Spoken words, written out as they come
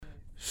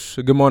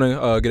Good morning,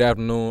 good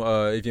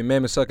afternoon. If your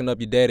mammy sucking up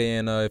your daddy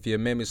and if your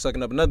mammy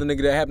sucking up another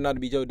nigga that happen not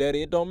to be your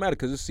daddy, it don't matter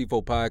because it's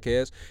C4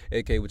 Podcast,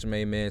 a.k.a. with your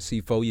main man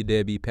C4, your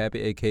deadbeat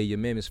pappy, a.k.a. your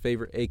mammy's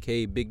favorite,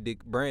 a.k.a. Big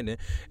Dick Brandon,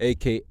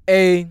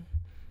 a.k.a.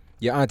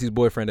 your auntie's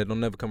boyfriend that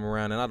don't never come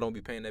around, and I don't be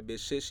paying that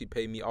bitch shit. She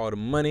pay me all the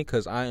money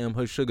because I am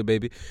her sugar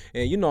baby.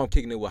 And you know I'm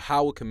kicking it with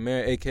Howard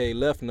Kamara, a.k.a.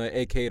 Left Nut,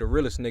 a.k.a. the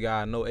realest nigga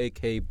I know,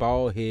 a.k.a.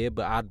 Bald Head,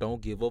 but I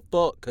don't give a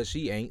fuck because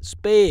she ain't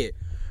sped.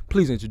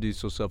 Please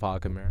introduce yourself,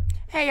 Howard Kamara.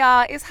 Hey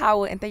y'all, it's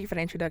Howard, and thank you for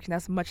the introduction.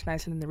 That's much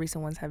nicer than the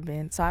recent ones have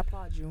been, so I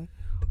applaud you.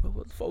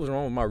 What the fuck was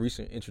wrong with my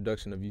recent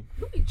introduction of you?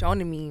 You be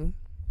joining me.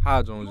 How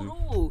I joined you?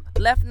 Ooh,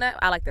 Left Nut,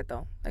 I like that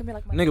though. Like my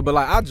Nigga, but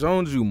like I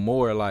joined you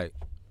more like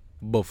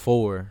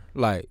before,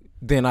 like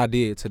than I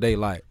did today.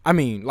 Like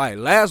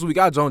last week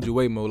I joined you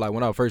way more. Like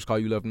when I first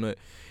called you Left Nut,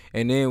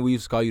 and then we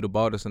used to call you the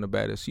baldest and the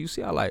baddest. You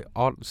see,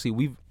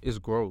 it's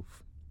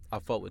growth. I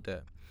fuck with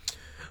that.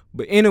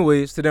 But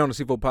anyways, today on the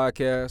C4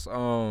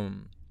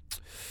 Podcast,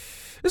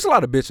 there's a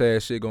lot of bitch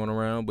ass shit going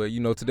around. But you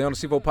know, today on the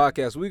C4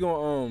 Podcast, we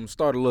gonna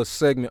start a little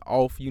segment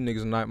off. You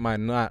niggas might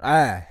not.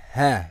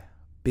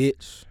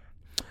 Bitch.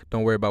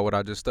 Don't worry about what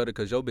I just stuttered,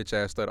 because your bitch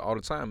ass stutter all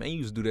the time. And you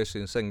used to do that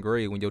shit in second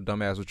grade when your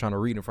dumb ass was trying to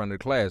read in front of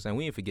the class. And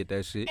we didn't forget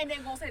that shit. And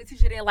then gonna say the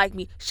teacher didn't like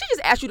me. She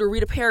just asked you to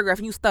read a paragraph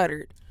and you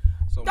stuttered.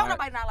 So don't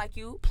nobody not like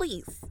you,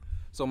 please.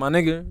 So my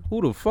nigga,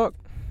 who the fuck?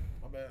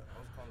 My bad. I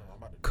was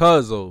calling.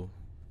 Cuzzo.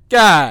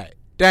 God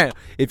damn.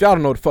 If y'all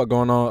don't know what the fuck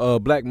going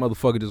on, black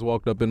motherfucker just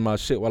walked up in my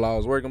shit while I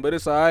was working, but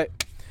it's alright.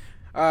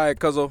 Alright,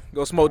 Cuzzo.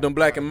 Go smoke them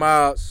Black and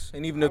Milds.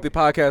 And even if the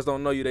podcast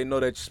don't know you, they know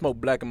that you smoke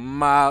Black and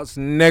Milds,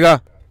 nigga.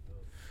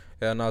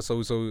 Yeah, no,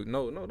 so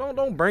no,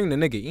 don't bring the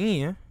nigga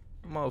in,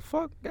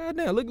 motherfucker.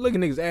 Goddamn, look at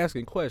niggas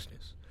asking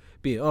questions,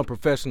 being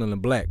unprofessional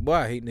and black. Boy,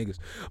 I hate niggas.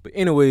 But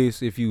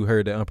anyways, if you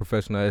heard that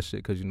unprofessional ass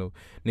shit, cause you know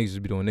niggas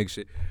just be doing nigga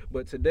shit.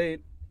 But today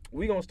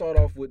we gonna start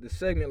off with the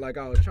segment like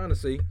I was trying to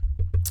say,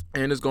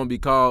 and it's gonna be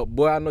called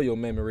 "Boy, I Know Your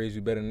Mammy Raised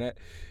You Better Than That."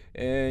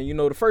 And you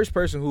know the first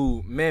person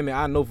who mammy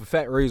I know for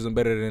fact raised him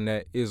better than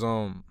that is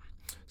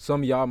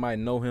some of y'all might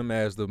know him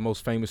as the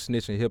most famous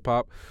snitch in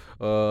hip-hop,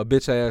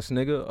 bitch ass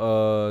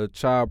nigga,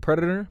 child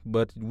predator,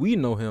 but we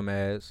know him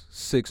as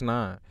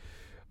 6ix9ine.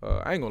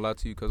 I ain't gonna lie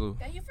to you, cause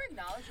Thank you for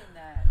acknowledging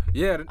that.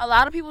 Yeah. A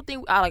lot of people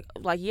think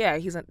yeah,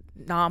 he's a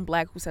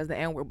non-black who says the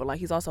N-word, but like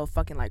he's also a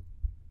fucking like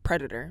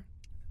predator.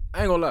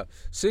 I ain't gonna lie,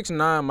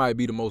 6ix9ine might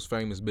be the most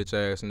famous bitch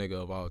ass nigga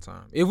of all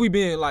time. If we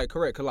being like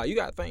correct, cause like you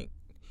gotta think.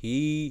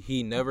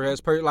 He never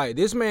has like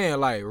this man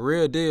like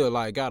real deal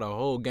like got a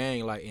whole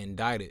gang like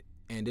indicted.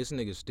 And this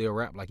nigga still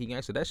rap like he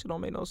gangsta. That shit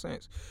don't make no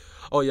sense.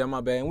 Oh yeah, my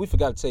bad. And we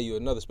forgot to tell you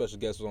another special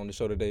guest was on the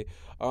show today.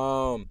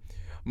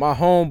 My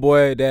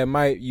homeboy that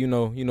might, you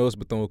know it's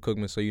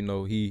Bethune-Cookman, so you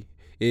know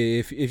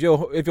if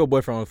your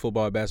boyfriend on a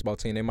football or basketball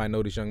team, they might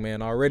know this young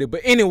man already. But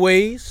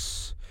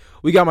anyways,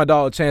 we got my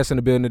dog Chance in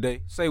the building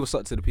today. Say what's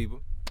up to the people.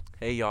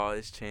 Hey y'all,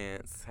 it's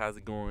Chance. How's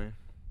it going?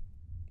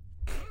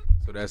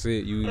 So that's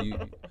it.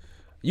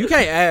 You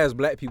can't ask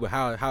black people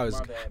how's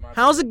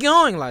it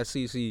going? Like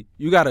see,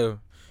 you gotta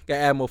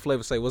add more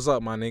flavor. Say what's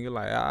up, my nigga.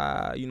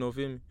 Like you know,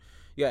 feel me?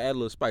 You gotta add a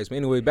little spice. But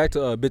anyway, back to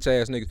bitch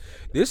ass niggas.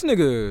 This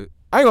nigga,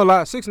 I ain't gonna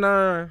lie,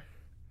 6ix9ine.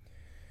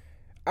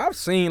 I've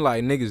seen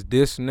like niggas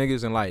diss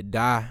niggas and like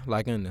die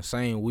like in the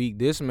same week.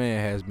 This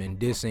man has been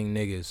dissing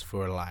niggas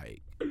for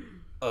like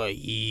a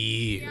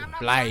year. Yeah,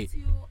 like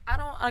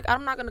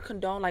I'm not gonna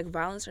condone like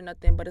violence or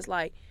nothing, but it's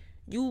like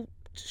you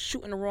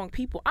shooting the wrong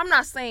people. I'm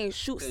not saying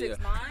shoot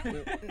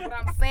 6ix9ine, but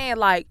I'm saying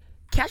like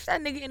catch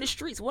that nigga in the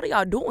streets. What are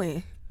y'all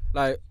doing?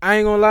 Like, I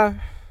ain't gonna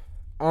lie.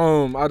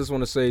 I just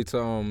want to say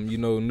to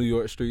New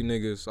York street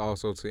niggas,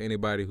 also to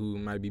anybody who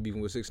might be beefing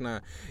with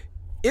 6ix9ine,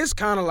 it's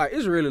kind of like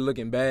it's really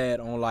looking bad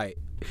on like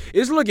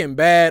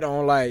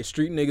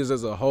street niggas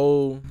as a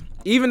whole.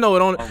 Even though it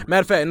don't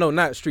matter of fact, no,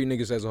 not street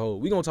niggas as a whole.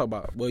 We gonna talk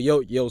about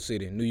yo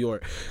city, New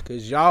York,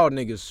 cause y'all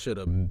niggas should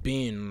have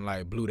been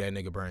like blew that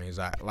nigga brains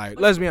out. Like,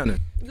 let's be honest.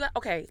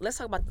 Okay, let's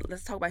talk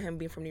about him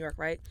being from New York,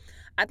 right?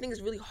 I think it's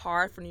really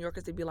hard for New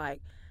Yorkers to be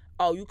like,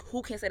 oh,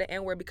 who can't say the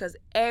N-word because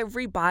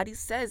everybody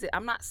says it.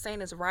 I'm not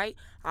saying it's right.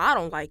 I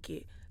don't like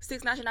it.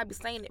 6ix9ine should not be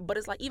saying it, but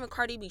it's like even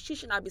Cardi B, she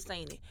should not be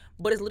saying it.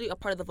 But it's literally a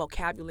part of the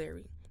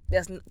vocabulary.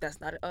 That's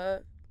not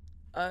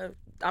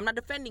I'm not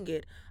defending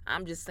it.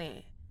 I'm just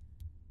saying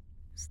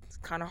it's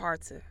kind of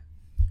hard to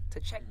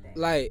check that.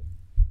 Like,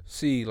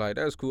 see, like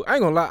that's cool. I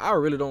ain't gonna lie, I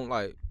really don't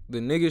like the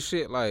nigga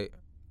shit. Like,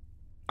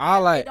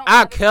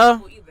 I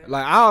care.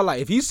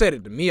 Like, if he said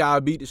it to me,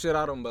 I'll beat the shit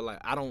out of him. But like,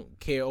 I don't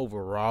care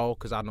overall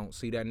because I don't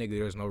see that nigga.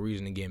 There's no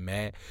reason to get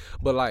mad.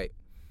 But like,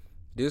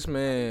 this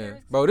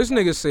man, bro, this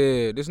nigga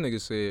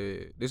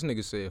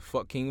said,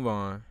 fuck King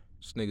Von.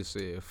 This nigga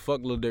said,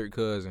 fuck Lil Durk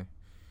cousin.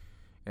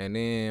 And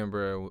then,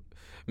 bro,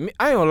 I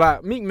ain't gonna lie,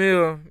 Meek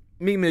Mill,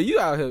 you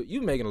out here,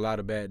 you making a lot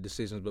of bad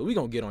decisions, but we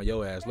gonna get on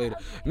your ass later.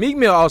 Meek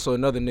Mill also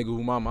another nigga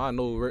who mama I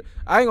know.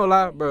 I ain't gonna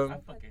lie, bro. I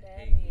fucking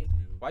hate Meek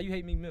Mill. Why you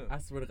hate Meek Mill? I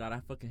swear to God, I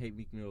fucking hate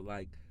Meek Mill.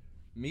 Like,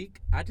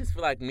 Meek, I just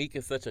feel like Meek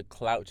is such a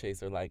clout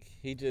chaser. Like,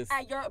 he just,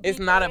 at your it's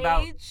big not age,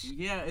 about,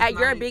 at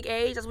your big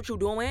age, that's what you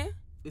doing?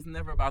 it's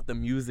never about the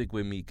music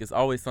with Meek. It's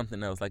always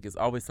something else. Like, it's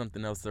always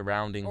something else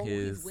surrounding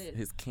his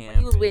camp.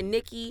 He was with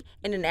Nicki,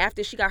 and then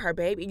after she got her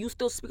baby, you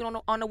still speaking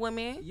on the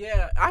women?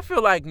 Yeah, I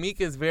feel like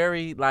Meek is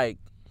very, like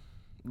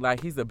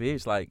he's a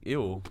bitch, like,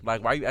 ew.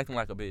 Like, why are you acting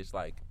like a bitch?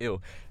 Like, ew.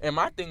 And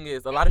my thing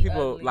is, a lot of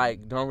people,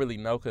 like, don't really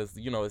know because,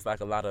 you know, it's, like,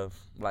 a lot of,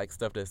 like,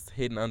 stuff that's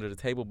hidden under the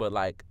table. But,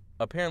 like,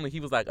 apparently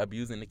he was, like,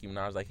 abusing Nicki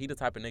Minaj. Like, he the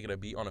type of nigga to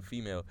beat on a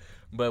female.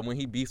 But when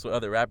he beefs with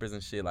other rappers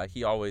and shit, like,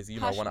 he always, you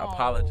know, want to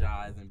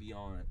apologize and be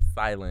on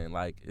silent.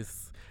 Like,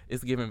 it's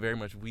giving very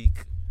much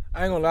weak.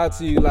 I ain't gonna lie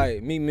to you,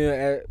 like, Meek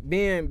Mill,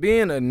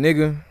 being a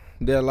nigga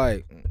that,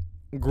 like,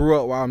 grew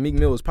up while Meek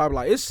Mill was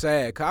popular. Like, it's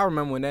sad, cause I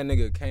remember when that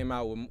nigga came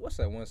out with, what's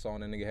that one song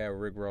that nigga had with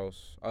Rick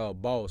Ross?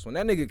 Boss. When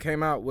that nigga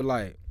came out with,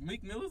 like,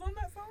 Meek Mill was on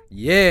that song?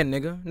 Yeah,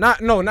 nigga.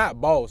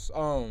 Not Boss.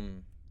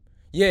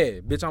 Yeah,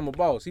 Bitch I'm a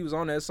Boss. He was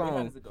on that song.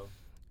 How does it go?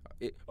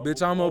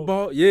 Bitch I'm a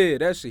Boss. Yeah,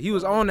 that shit. He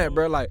was on that,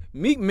 bro. Like,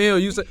 Meek Mill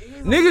used to,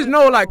 niggas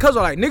know, like, cause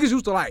like niggas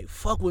used to like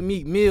fuck with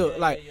Meek Mill.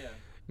 Like,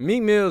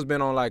 Meek Mill's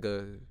been on like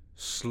a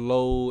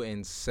slow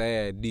and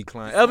sad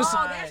decline. Ever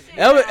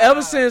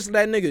since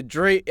that nigga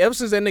Drake, ever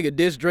since that nigga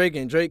dissed Drake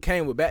and Drake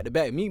came with back to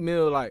back, Meek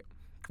Mill, like,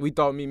 we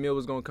thought Meek Mill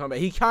was gonna come back.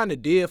 He kind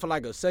of did for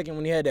like a second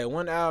when he had that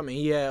one album, and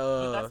he had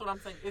but that's what I'm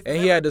saying. and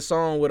he had the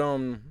song with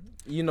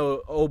you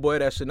know, old boy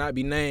that should not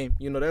be named.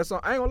 You know that song.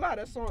 I ain't gonna lie,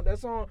 that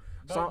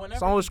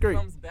song was great.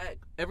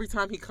 Every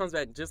time he comes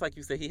back, just like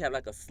you said, he had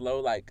like a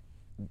slow like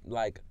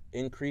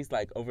increase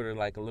like over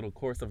like a little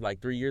course of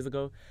like 3 years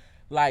ago,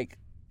 like.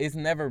 It's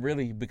never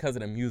really because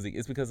of the music.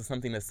 It's because of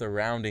something that's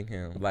surrounding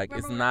him. Like,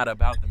 it's not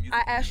about the music.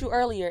 I asked you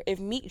earlier, if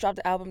Meek dropped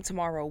the album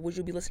tomorrow, would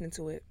you be listening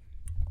to it?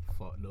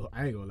 Fuck no,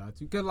 I ain't gonna lie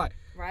to you. Cause like,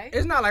 right?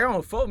 It's not like I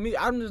don't fuck Meek.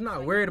 I'm just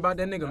not worried about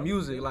that nigga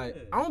music.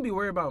 Like, I don't be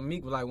worried about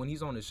Meek. Like, when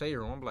he's on the Shade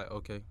Room, I'm like,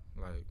 okay,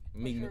 like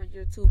Meek.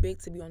 You're too big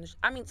to be on the.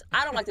 I mean,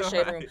 I don't like the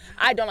Shade Room.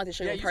 I don't like the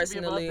Shade Room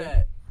personally.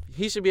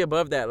 He should be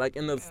above that. Like,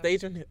 in the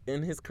stage in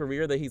his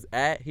career that he's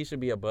at, he should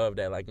be above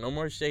that. Like, no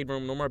more Shade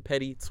Room, no more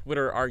petty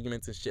Twitter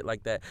arguments and shit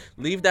like that.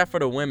 Leave that for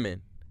the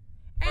women.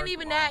 And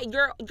even that,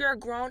 you're a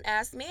grown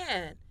ass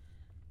man.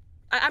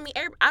 I mean,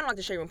 I don't like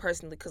the Shade Room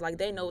personally because, like,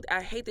 they know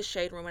I hate the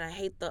Shade Room and I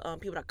hate the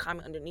people that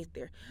comment underneath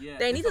there. Yeah,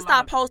 they need to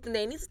stop posting.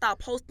 They need to stop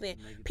posting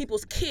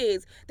people's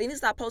kids. They need to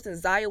stop posting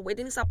Zaya Wade.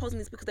 They need to stop posting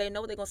these because they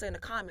know what they're gonna say in the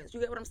comments.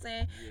 You get what I'm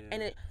saying? Yeah.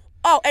 And it.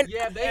 Oh, and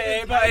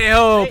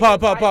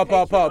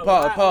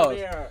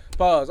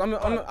pause. I'm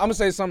gonna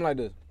say something like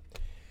this.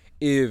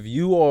 If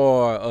you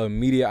are a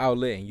media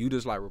outlet and you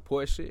just like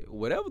report shit,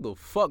 whatever the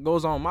fuck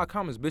goes on in my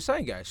comments, bitch, I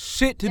ain't got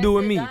shit to do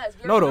with me.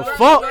 No, the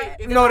fuck,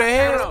 no the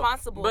hell.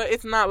 But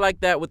it's not like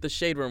that with the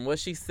Shade Room. What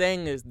she's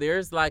saying is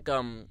there's like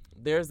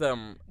there's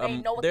a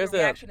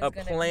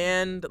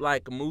planned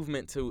like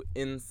movement to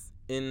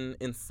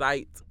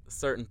incite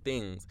certain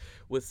things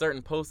with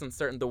certain posts and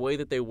the way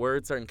that they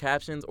word certain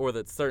captions or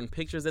the certain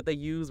pictures that they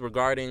use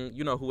regarding,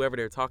 you know, whoever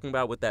they're talking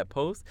about with that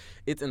post.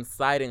 It's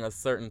inciting a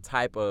certain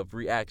type of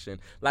reaction.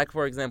 Like,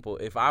 for example,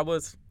 if I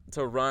was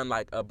to run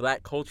like a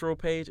black cultural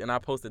page and I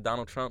posted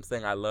Donald Trump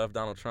saying I love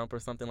Donald Trump or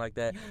something like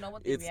that,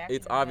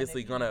 it's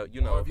obviously gonna,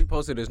 you know. Or if you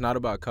posted it's not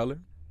about color.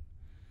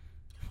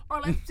 Or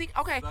let's see.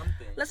 Okay,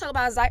 let's talk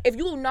about Zaya. If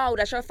you know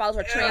that your followers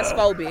are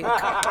transphobic.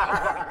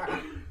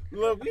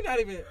 Look, we not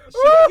even. Should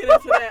we get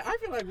into that? I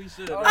feel like we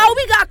should. Oh,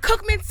 we got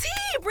Cookman T,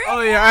 bro.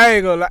 Oh yeah, I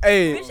ain't gonna lie.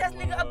 Hey, bitch ass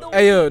nigga up the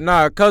hey yo,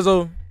 nah,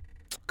 Cuzzo,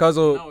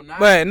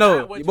 but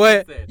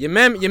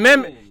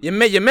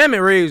your mammy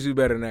raised you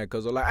better than that,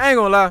 Cuzzo. Like, I ain't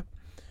gonna lie,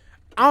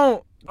 I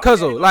don't,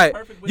 Cuzzo, like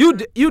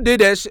you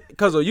did that shit,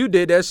 Cuzzo, you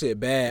did that shit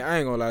bad. I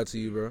ain't gonna lie to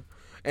you, bro.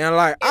 And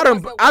like I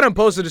done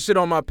posted the shit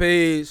on my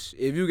page.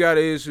 If you got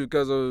an issue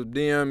because of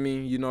DM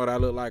me, you know what I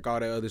look like, all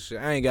that other shit.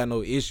 I ain't got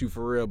no issue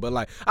for real. But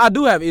like I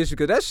do have issue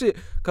because that shit,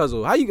 cause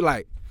of how you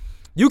like,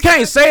 you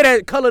can't say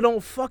that color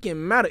don't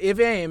fucking matter. If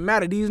it ain't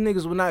matter, these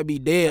niggas would not be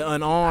dead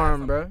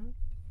unarmed, bro.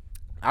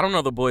 I don't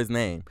know the boy's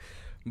name,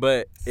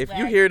 but if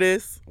you hear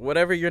this,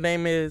 whatever your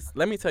name is,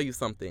 let me tell you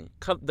something.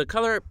 The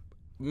color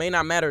may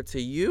not matter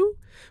to you,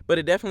 but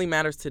it definitely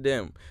matters to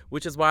them,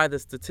 which is why the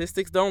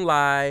statistics don't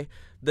lie.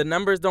 The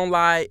numbers don't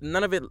lie.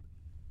 None of it.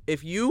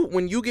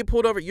 When you get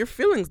pulled over, your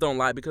feelings don't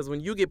lie, because when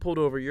you get pulled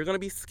over, you're going to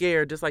be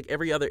scared just like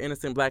every other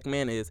innocent black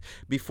man is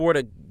before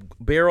the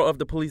barrel of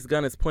the police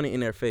gun is pointed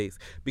in their face,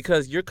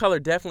 because your color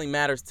definitely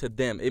matters to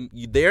them.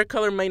 Their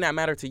color may not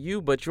matter to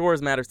you, but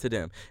yours matters to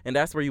them. And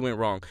that's where you went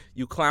wrong.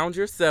 You clowned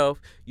yourself.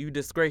 You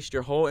disgraced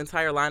your whole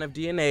entire line of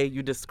DNA.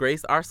 You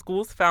disgraced our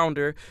school's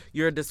founder.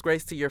 You're a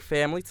disgrace to your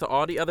family, to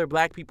all the other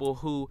black people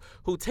who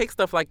take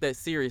stuff like that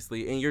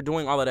seriously. And you're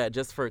doing all of that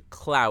just for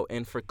clout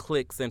and for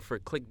clicks and for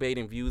clickbait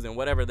and views and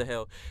whatever the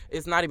hell.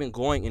 It's not even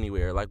going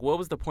anywhere. Like, what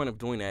was the point of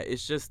doing that?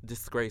 It's just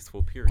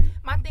disgraceful, period.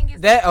 My thing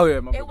is that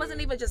it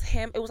wasn't even just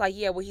him. It was like,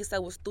 yeah, what he said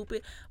was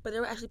stupid, but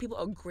there were actually people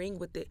agreeing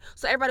with it.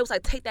 So everybody was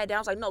like, take that down. I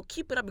was like, no,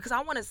 keep it up, because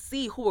I want to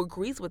see who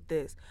agrees with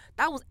this.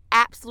 That was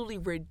absolutely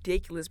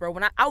ridiculous, bro.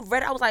 When I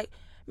read it, I was like,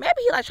 maybe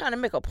he like trying to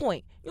make a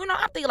point. You know,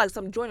 I'm thinking like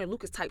some Jordan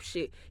Lucas type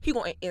shit. He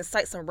gonna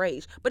incite some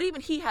rage. But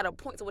even he had a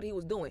point to what he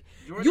was doing.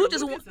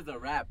 Jordan Lucas is a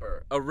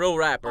rapper, a real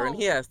rapper, and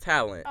he has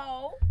talent.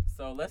 Oh.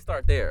 So let's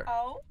start there.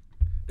 Oh.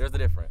 There's a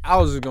difference. I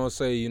was just gonna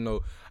say, you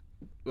know,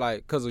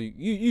 like, cause of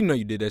you know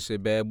you did that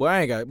shit bad, boy.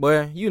 I ain't got,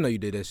 boy. You know you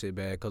did that shit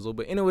bad, cause of.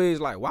 But anyways,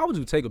 like, why would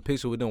you take a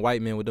picture with them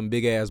white men with them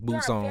big ass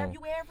boots on?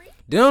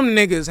 Them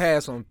niggas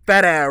had some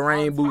fat ass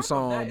rain boots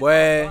on,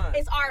 boy.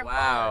 It's our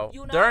wow. Month,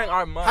 you know? During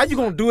our month. How you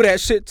gonna do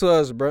that shit to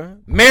us, bro?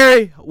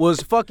 Mary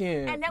was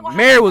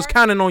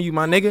counting on you,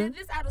 my nigga.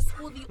 This out of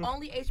school, the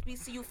only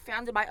HBCU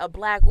founded by a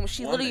black woman.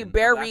 She literally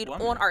buried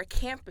on our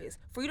campus.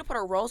 For you to put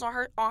a rose on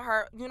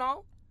her, you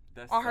know.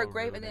 That's on her so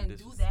grave rude and then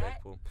do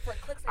that for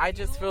clicks and I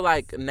just views. feel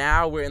like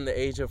now we're in the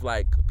age of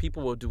like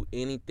people will do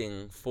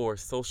anything for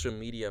social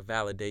media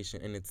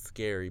validation, and it's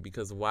scary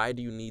because why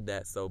do you need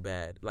that so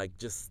bad? Like,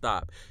 just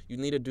stop. You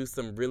need to do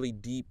some really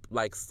deep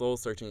like soul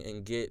searching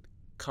and get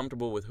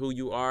comfortable with who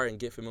you are and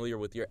get familiar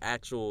with your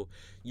actual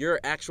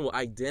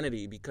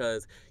identity,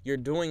 because you're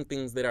doing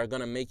things that are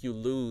going to make you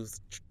lose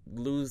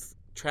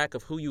track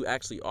of who you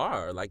actually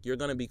are. Like, you're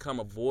gonna become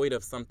a void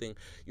of something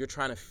you're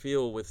trying to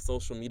fill with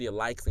social media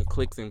likes and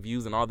clicks and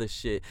views and all this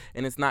shit,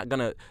 and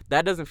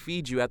that doesn't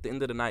feed you at the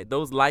end of the night.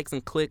 Those likes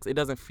and clicks, it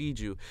doesn't feed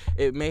you.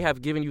 It may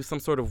have given you some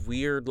sort of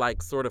weird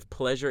like sort of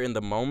pleasure in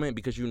the moment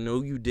because you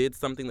knew you did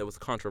something that was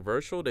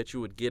controversial that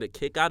you would get a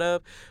kick out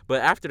of,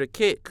 but after the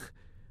kick,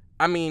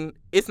 I mean,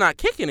 it's not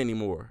kicking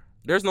anymore.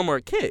 There's no more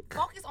kick.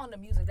 Focus on the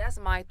music. That's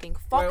my thing.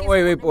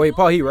 Wait,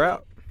 Paul, he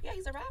rap? Yeah,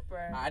 he's a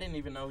rapper. I didn't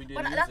even know he did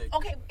but music.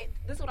 Okay,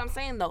 this is what I'm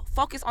saying though.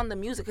 Focus on the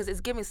music because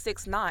it's giving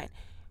 6ix9ine.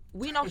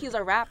 We know he's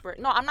a rapper.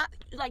 No, I'm not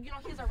like, you know,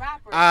 he's a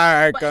rapper. All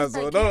right, cuz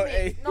no,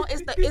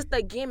 it's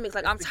the gimmicks.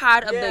 Like, I'm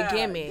tired of the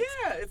gimmicks.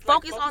 Yeah, it's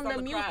focus on the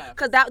music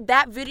because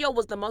that video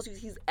was the most views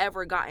he's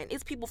ever gotten.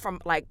 It's people from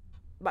like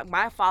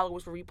my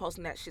followers were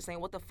reposting that shit saying,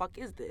 "What the fuck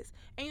is this?"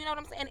 And you know what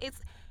I'm saying?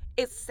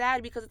 It's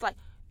sad because it's like,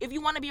 if you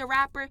want to be a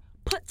rapper,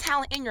 put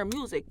talent in your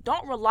music.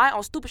 Don't rely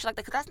on stupid shit like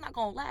that because that's not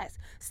gonna last.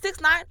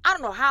 6ix9ine, I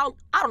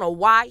don't know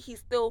why he's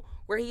still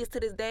where he is to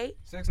this day.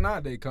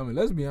 6ix9ine day coming.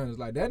 Let's be honest,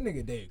 like that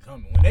nigga day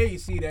coming. When they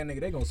see that nigga,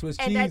 they gonna switch.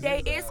 And that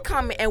day is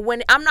coming. And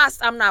when I'm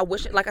not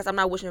wishing, like I said, I'm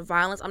not wishing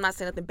violence. I'm not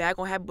saying nothing bad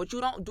gonna happen. But you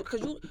don't do,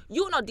 because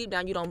you know deep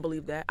down you don't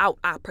believe that.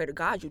 I pray to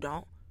God you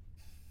don't.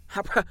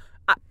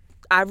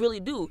 I really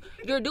do.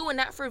 You're doing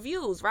that for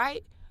views,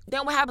 right?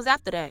 Then what happens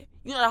after that?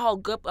 You know that whole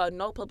good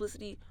no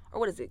publicity, or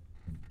what is it?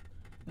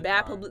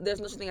 Bad publicity.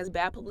 There's no such thing as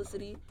bad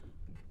publicity.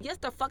 Yes,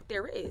 the fuck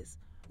there is.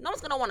 No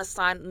one's gonna want to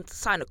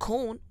sign a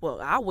coon.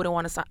 Well, I wouldn't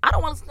want to sign. I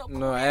don't want to sign a coon.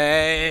 No,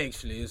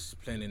 actually, it's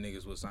plenty of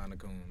niggas would sign a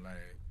coon.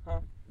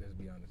 Like, let's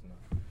be honest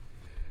now.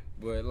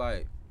 But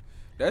like,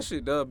 that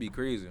shit does be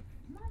crazy,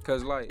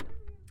 cause like,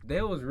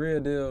 there was real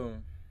deal.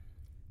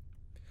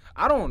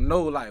 I don't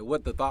know like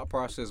what the thought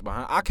process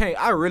behind.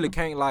 I really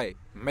can't like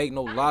make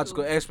no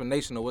logical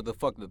explanation of what the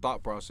fuck the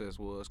thought process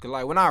was. Cause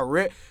like when I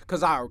read,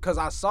 cause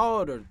I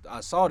saw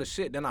the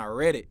shit, then I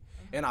read it,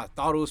 and I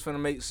thought it was finna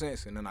make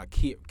sense, and then I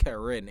kept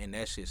reading, and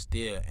that shit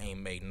still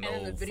ain't make no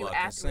and then the video fucking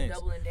after sense.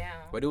 Doubling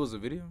down. But it was a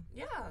video.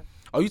 Yeah.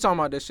 Oh, you talking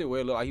about that shit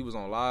where it looked like he was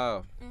on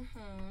live? Mhm.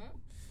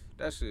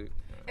 That shit.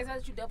 It's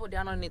that you double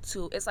down on it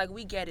too. It's like,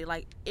 we get it.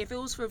 Like, if it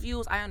was for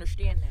views, I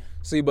understand that.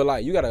 See, but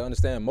like, you gotta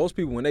understand, most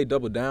people when they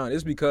double down,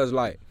 it's because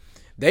like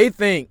they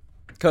think,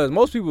 cause a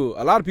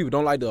lot of people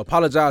don't like to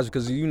apologize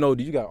because you know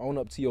you gotta own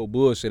up to your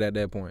bullshit at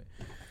that point.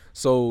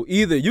 So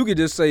either you could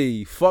just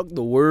say fuck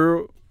the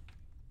world,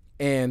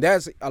 and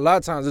that's a lot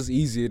of times it's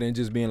easier than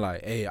just being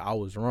like, hey, I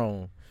was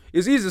wrong.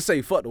 It's easy to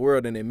say fuck the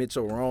world and admit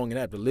you're wrong and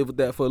have to live with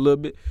that for a little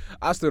bit.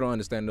 I still don't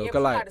understand though,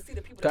 cause like,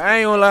 cause I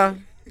ain't gonna lie.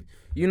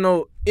 You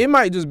know, it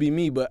might just be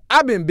me, but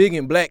I've been big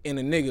and black in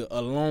a nigga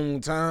a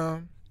long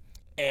time.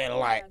 And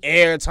like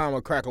every time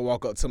a cracker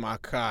walk up to my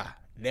car,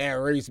 that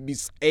race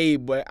be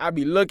but I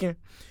be looking.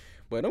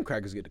 But them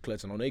crackers get the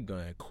clutching on their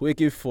gun quick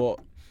as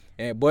fuck.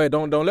 And boy,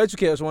 don't let you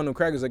catch one of them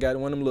crackers that got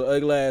one of them little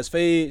ugly ass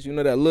fades. You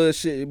know that little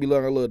shit, it be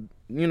like a little,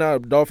 you know how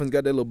dolphins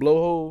got that little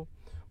blowhole?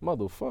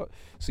 Motherfucker.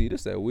 See,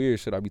 this that weird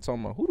shit I be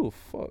talking about. Who the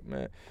fuck,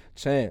 man?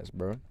 Chance,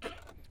 bro.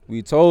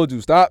 We told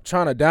you, stop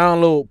trying to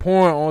download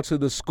porn onto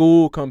the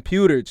school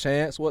computer,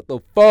 Chance. What the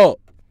fuck?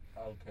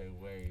 Okay,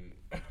 wait.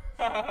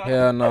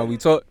 Hell no, we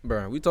told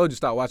you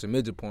stop watching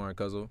midget porn,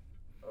 cuzzo.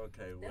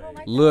 Okay, wait.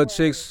 Like little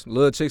chicks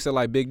that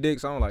like big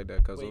dicks. I don't like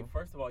that, cuzzo. Wait,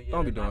 first of all, yeah,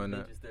 don't be doing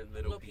that. They're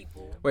little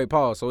people. Wait,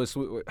 pause. So it's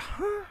wait,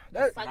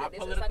 That's not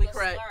politically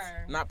correct.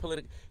 Not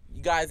politically.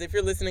 You guys, if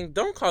you're listening,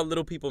 don't call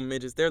little people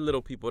midgets. They're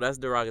little people. That's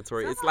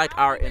derogatory. It's like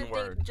our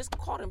N-word. Just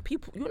call them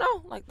people. You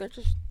know, like they're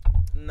just.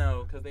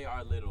 No, because they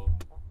are little.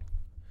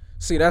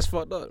 See, that's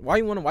fucked up. Why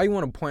you want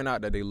to point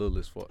out that they little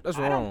as fuck? That's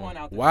wrong. I don't point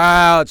out that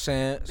Wild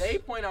Chance. They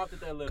point out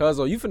that they're little.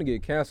 Cuz you finna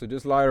get canceled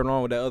just like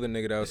along with that other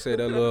nigga that said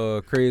that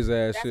little crazy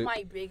ass shit. That's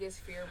my biggest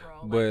fear,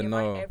 bro. But like,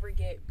 no. If I ever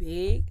get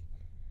big,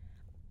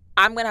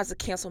 I'm gonna have to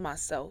cancel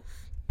myself.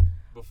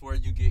 Before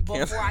you get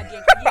canceled. Before I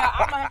get,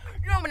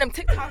 you know when them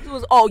TikToks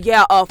was, oh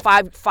yeah,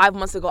 5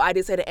 months ago I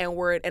did say the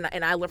N-word and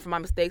I learned from my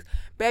mistakes.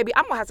 Baby,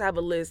 I'm gonna have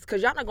a list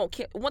because y'all not gonna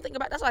kill. One thing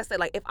about that's why I said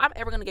like if I'm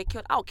ever gonna get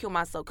killed, I'll kill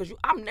myself because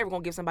I'm never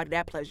gonna give somebody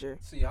that pleasure.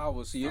 See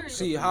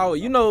how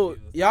you know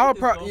y'all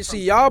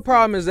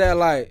problem is that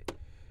like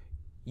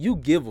you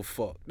give a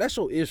fuck. That's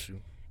your issue.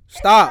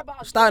 Stop.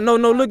 No,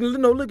 look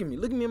at me.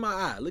 Look at me in my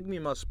eye. Look at me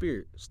in my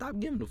spirit. Stop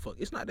giving a fuck.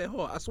 It's not that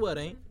hard. I swear it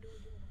ain't.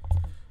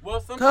 Well,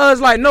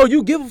 cause like no,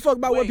 you give a fuck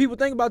about what people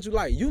think about you.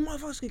 Like you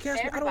motherfuckers can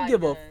catch me. I don't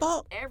give a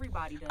fuck.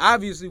 Everybody does.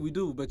 Obviously we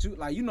do, but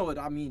you know what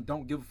I mean.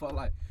 Don't give a fuck.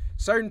 Like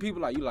certain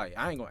people like you like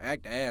I ain't gonna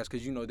act the ass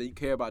because you know that you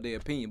care about their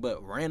opinion.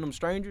 But random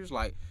strangers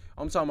like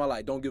I'm talking about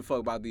like don't give a fuck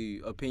about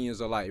the opinions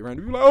of like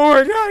random people. Like oh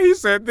my god, he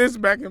said this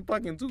back in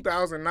fucking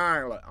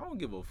 2009. Like I don't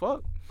give a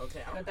fuck.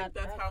 Okay, I don't think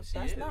that's how she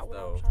is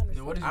though.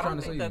 What is you trying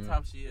to say? That's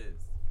how she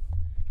is.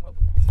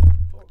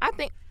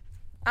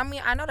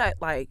 I know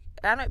that like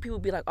I know people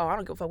be like, oh, I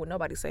don't give a fuck what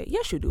nobody say.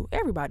 Yes, you do.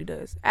 Everybody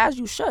does, as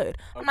you should.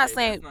 I'm not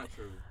saying. That's not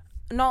true.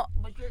 No,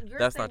 but you're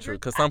that's not true.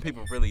 Cause some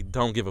people really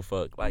don't give a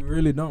fuck. Like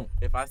really don't.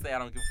 If I say I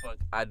don't give a fuck,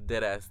 I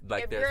dead ass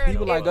like there's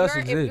people like us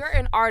exist. If you're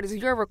an artist,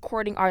 you're a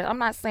recording artist. I'm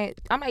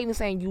not even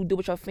saying you do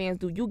what your fans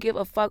do. You give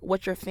a fuck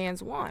what your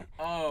fans want.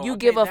 Oh, you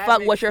give a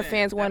fuck what your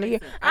fans want to hear.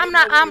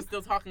 I'm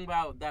still talking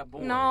about that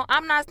boy. No,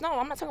 I'm not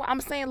talking about.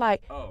 I'm saying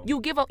like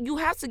you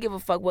have to give a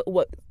fuck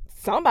what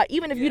somebody,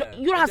 even if you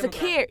don't have to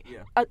care.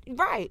 Yeah.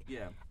 Right.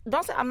 Yeah.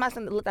 Don't say I'm not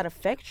saying to let that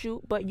affect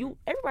you, but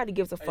everybody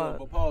gives a fuck.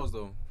 But pause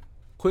though.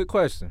 Quick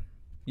question.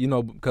 You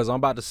know, because I'm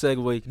about to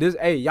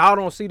segue. Y'all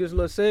don't see this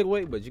little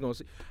segue, but you gonna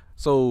see.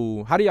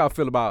 So, how do y'all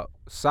feel about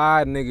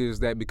side niggas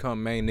that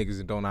become main niggas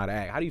and don't know how to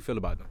act? How do you feel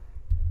about them?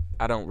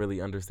 I don't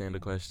really understand the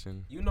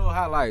question. You know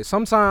how, like,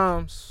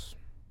 sometimes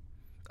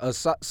a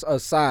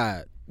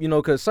side, you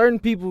know, because certain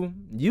people,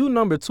 you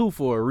number two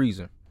for a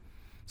reason.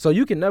 So,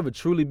 you can never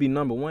truly be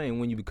number one, and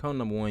when you become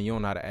number one, you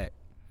don't know how to act.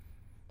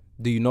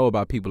 Do you know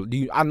about people?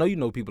 I know you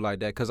know people like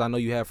that because I know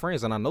you have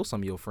friends and I know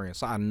some of your friends.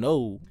 So I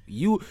know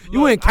you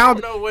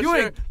encounter. I don't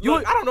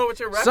know what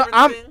you're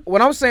referencing.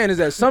 What I'm saying is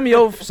that some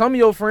of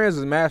your friends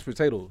is mashed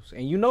potatoes,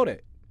 and you know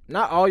that.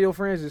 Not all your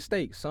friends is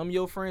steak. Some of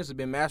your friends have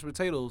been mashed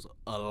potatoes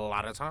a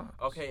lot of times.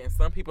 Okay, and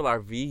some people are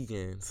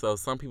vegan, so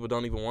some people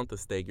don't even want the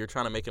steak. You're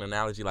trying to make an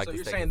analogy like so the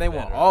you're steak saying they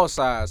want all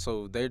sides,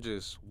 so they're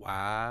just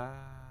wow.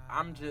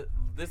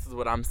 This is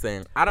what I'm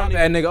saying.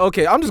 Nigga.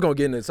 Okay, I'm just gonna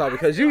get into the topic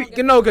because you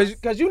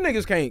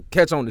niggas can't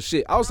catch on the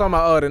shit. I was talking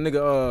about the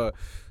nigga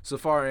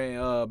Safari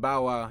and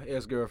Bow Wow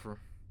ex-girlfriend.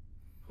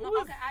 Okay,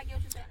 I get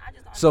what you're saying. I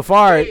just don't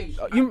Safari,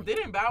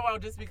 didn't Bow Wow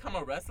just become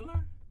a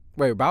wrestler?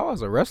 Wait, Bow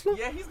Wow's a wrestler?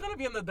 Yeah, he's gonna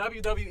be in the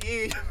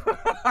WWE.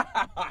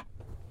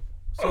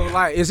 So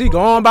like, is he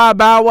going by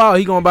Bow Wow? Or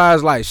he going by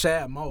his like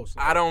Shad Moss?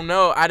 I don't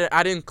know. I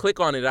didn't click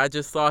on it. I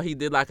just saw he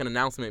did like an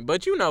announcement.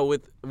 But you know,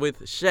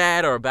 with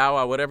Shad or Bow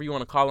Wow, whatever you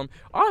want to call him,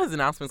 all his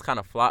announcements kind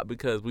of flop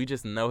because we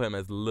just know him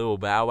as Lil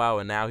Bow Wow,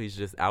 and now he's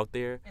just out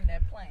there. In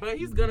that plane. But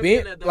he's gonna be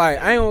in that.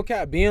 Like I ain't gonna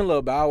cap. Being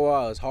Lil Bow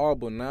Wow is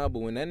horrible now, but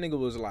when that nigga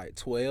was like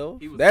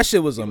 12, that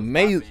shit was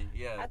amazing.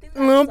 Yeah.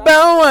 Lil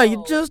Bow Wow,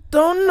 you just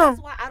don't know.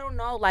 That's why I don't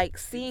know. Like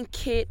seeing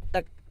Kid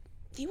like.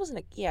 He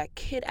wasn't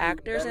kid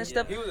actors and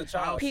stuff. He was a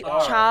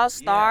child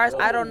stars.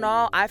 Yeah. I don't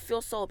know. I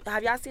feel so.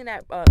 Have y'all seen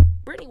that?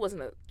 Britney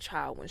wasn't a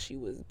child when she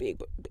was big,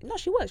 but no,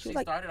 she was. She was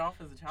like started off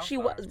as a child. She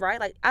was right.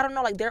 Like I don't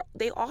know. Like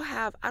they all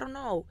have. I don't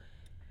know.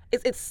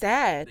 It's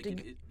sad.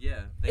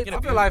 I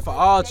feel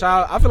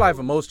like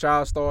for most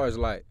child stars,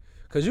 like,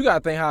 cause you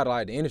gotta think how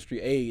like the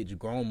industry age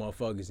grown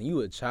motherfuckers, and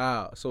you a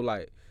child, so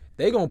like.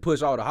 They gonna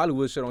push all the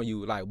Hollywood shit on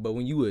you, like, but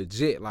when you a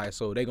jet, like,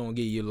 so they gonna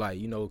give you, like,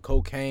 you know,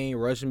 cocaine,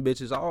 Russian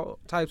bitches, all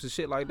types of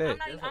shit like that.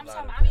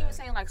 I'm even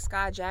saying, like,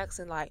 Sky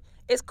Jackson, like,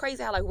 it's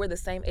crazy how, like, we're the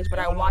same age, but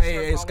I watch her.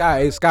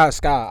 Hey,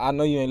 Sky, I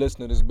know you ain't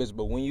listening to this bitch,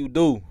 but when you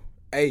do,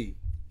 hey.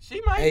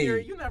 She might hear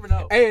it, you never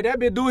know. Hey, that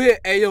bitch do hit,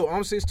 hey, yo,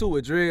 I'm 6'2"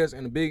 with dreads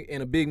and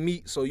a big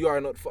meat, so you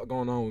already know what the fuck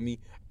going on with me.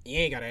 You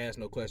ain't gotta ask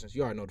no questions.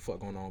 You already know what the fuck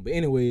going on. But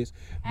anyways,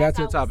 back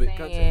to the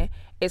topic.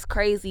 It's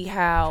crazy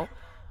how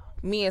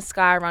me and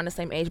Sky around the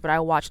same age, but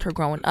I watched her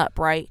growing up,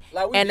 right?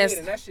 Like and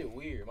that shit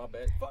weird, my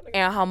bad.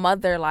 And her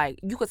mother, like,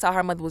 you could tell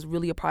her mother was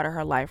really a part of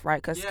her life,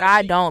 right? Because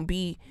Sky don't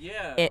be,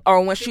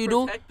 or when she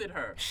do,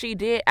 her. She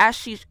did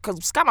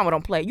because Sky mama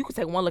don't play. You could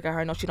take one look at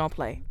her, no, she don't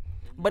play.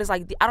 But it's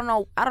like I don't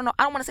know. I don't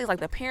want to say it's like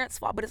the parents'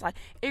 fault, but it's like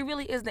it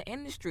really is the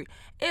industry.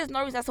 There's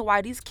no reason as to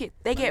why these kids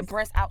they get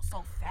breasts out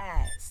so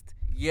fast.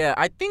 Yeah,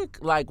 I think,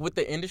 like, with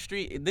the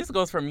industry, this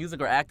goes for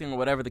music or acting or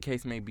whatever the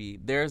case may be.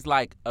 There's,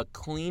 like, a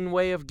clean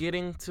way of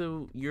getting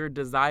to your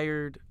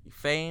desired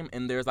fame,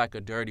 and there's, like,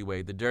 a dirty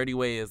way. The dirty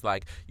way is,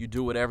 like, you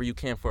do whatever you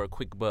can for a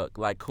quick buck,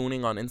 like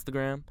cooning on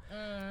Instagram.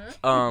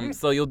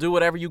 So you'll do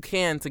whatever you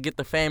can to get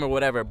the fame or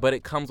whatever, but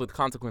it comes with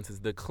consequences.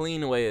 The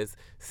clean way is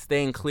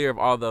staying clear of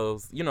all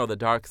those, you know, the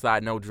dark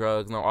side, no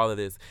drugs, no all of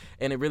this.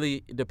 And it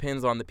really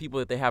depends on the people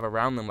that they have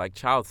around them, like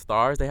child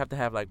stars. They have to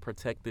have, like,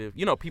 protective,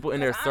 you know, people in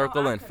their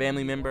circle and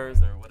family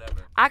members or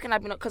whatever. I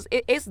cannot be because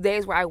it's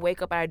days where I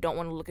wake up and I don't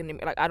want to look in the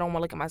mirror. Like I don't want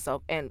to look at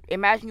myself. And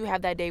imagine you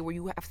have that day where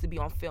you have to be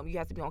on film, you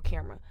have to be on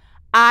camera.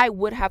 I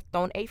would have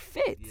thrown a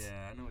fit.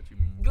 Yeah, I know what you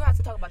mean. You have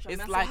to talk about your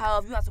mental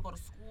health. You have to go to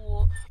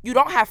school. You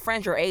don't have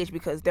friends your age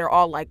because they're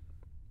all like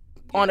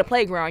on the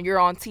playground. You're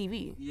on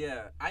TV.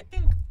 Yeah, I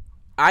think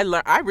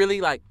I really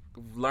like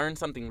learned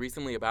something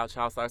recently about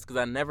child stars because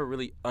I never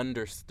really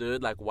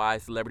understood like why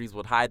celebrities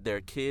would hide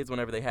their kids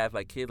whenever they have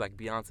like kids. Like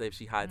Beyonce, if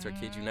she hides her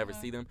kids, you never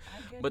see them.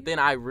 But then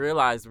I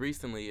realized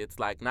recently it's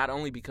like not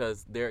only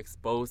because they're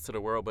exposed to the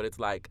world, but it's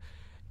like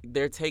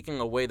they're taking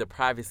away the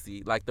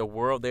privacy. Like the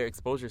world, their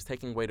exposure is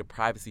taking away the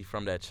privacy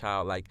from that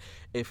child. Like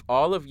if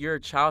all of your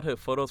childhood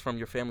photos from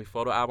your family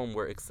photo album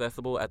were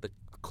accessible at the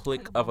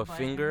click of a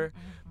finger,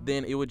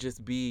 then it would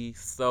just be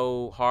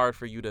so hard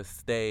for you to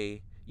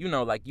stay, you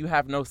know, like you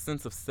have no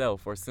sense of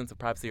self or sense of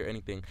privacy or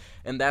anything.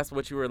 And that's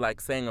what you were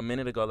like saying a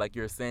minute ago. Like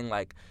you're saying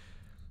like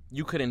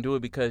you couldn't do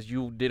it because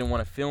you didn't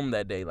want to film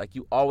that day. Like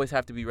you always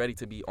have to be ready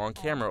to be on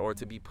camera or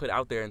to be put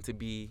out there and to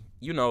be,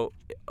 you know,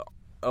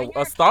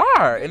 a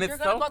star. And it's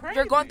so crazy.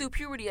 You're going through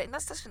puberty, and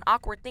that's such an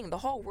awkward thing. The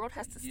whole world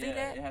has to see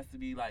that. It has to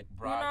be like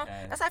broadcast. You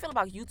know? That's how I feel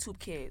about YouTube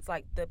kids.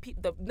 Like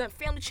the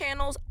family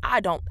channels, I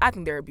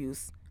think they're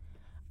abuse.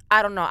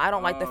 I don't know. I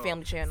don't like the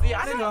family channels. See,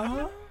 I didn't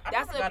know.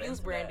 That's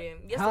abuse, Brandon.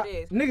 Yes, it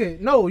is. Nigga,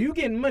 no, you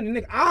getting money,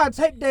 nigga. I'll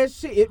take that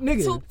shit,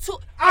 nigga.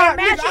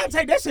 Imagine, I'll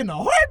take that shit in a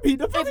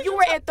heartbeat. If you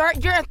were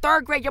you're in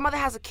third grade, your mother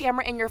has a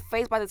camera in your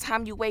face by the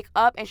time you wake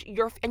up, and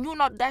you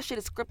know that shit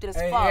is scripted as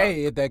fuck.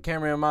 Hey, if that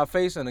camera in my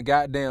face in a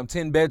goddamn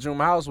 10-bedroom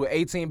house with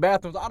 18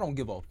 bathrooms, I don't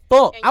give a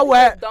fuck.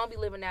 Don't be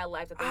living that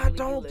life that they really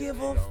don't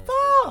give a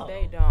fuck.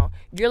 They don't.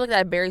 You're looking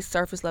at very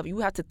surface level. You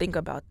have to think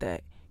about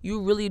that.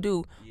 You really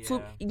do. Yeah.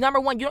 So,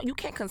 number one, you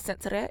can't consent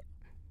to that.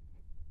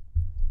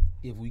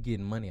 If we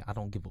getting money, I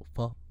don't give a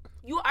fuck.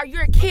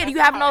 You're a kid. You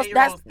have no.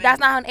 That's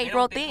not how an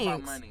 8-year-old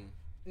thinks.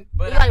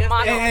 But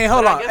like, hey,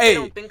 hold on. Hey,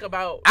 don't think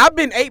about. I've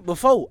been 8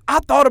 before.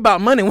 I thought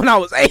about money when I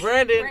was 8.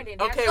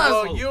 Brandon okay,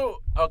 well you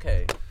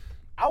okay.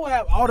 I would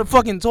have all the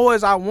fucking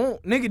toys I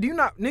want, nigga. Do you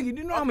know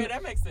how much?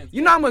 That makes sense.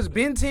 You know how much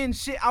Ben 10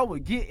 shit I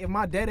would get if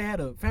my daddy had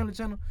a family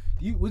channel?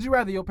 Would you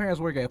rather your parents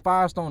work at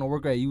Firestone or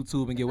work at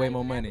YouTube and get way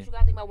more money? You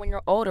gotta think about when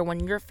you're older. When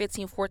you're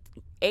 15,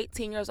 14,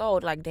 18 years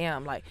old, like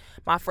damn, like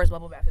my first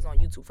bubble bath is on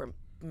YouTube for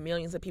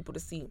millions of people to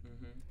see.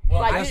 Mm-hmm.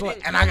 Well, like,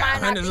 I got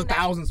hundreds of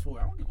thousands for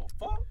it. I don't give a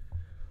fuck.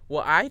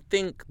 Well, I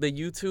think the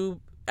YouTube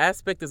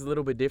aspect is a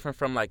little bit different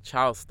from like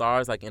child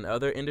stars like in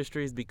other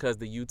industries because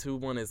the YouTube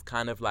one is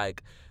kind of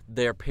like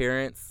their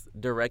parents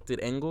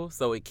directed angle,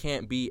 so it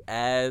can't be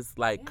as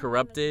like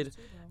corrupted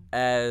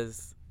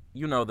as,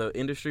 you know, the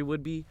industry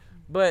would be.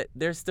 But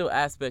there's still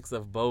aspects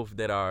of both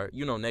that are,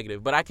 you know,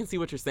 negative. But I can see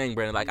what you're saying,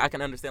 Brandon. Like I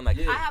can understand like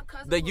I have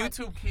cousins the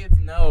YouTube kids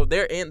know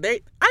they're in.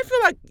 I feel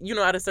like, you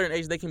know, at a certain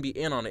age they can be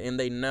in on it and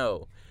they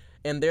know.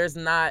 And there's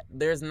not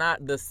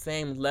the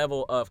same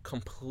level of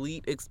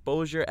complete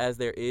exposure as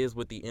there is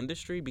with the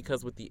industry,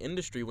 because with the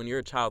industry, when you're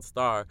a child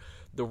star,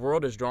 the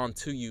world is drawn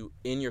to you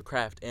in your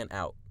craft and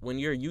out. When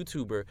you're a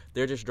YouTuber,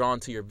 they're just drawn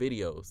to your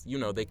videos. You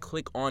know, they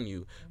click on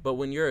you. But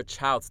when you're a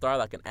child star,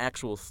 like an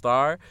actual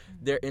star,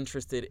 they're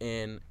interested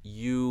in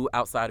you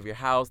outside of your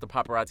house, the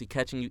paparazzi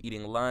catching you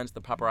eating lunch,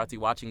 the paparazzi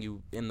watching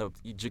you in the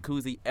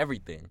jacuzzi,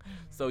 everything.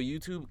 So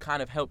YouTube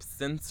kind of helps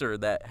censor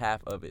that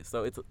half of it.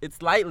 So it's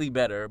slightly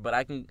better, but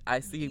I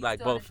see like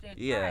both.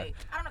 Yeah. Right.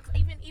 I don't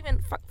know. Even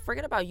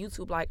forget about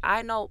YouTube. Like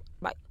I know,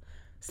 like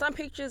some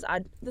pictures.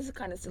 This is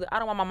kind of silly. I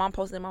don't want my mom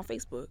posting them on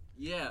Facebook.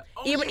 Yeah.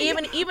 Oh, even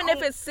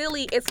if it's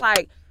silly, it's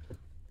like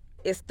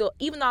it's still.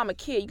 Even though I'm a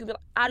kid, you can be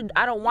like,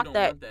 I don't want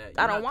that.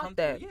 I don't want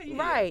that.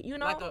 Yeah. Right. You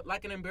know.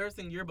 Like an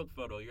embarrassing yearbook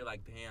photo. You're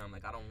like, damn.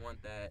 Like I don't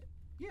want that.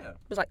 Yeah.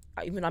 It's like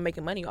even though I'm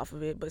making money off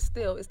of it, but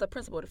still, it's the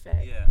principle of the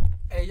fact. Yeah.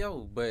 Hey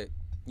yo, but.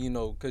 You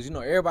know, because, you know,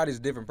 everybody's a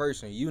different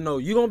person. You know,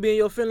 you going to be in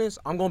your feelings,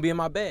 I'm going to be in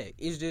my bag.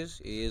 It's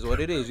just, it is what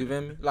it is, you feel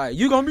me? Like,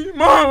 you going to be,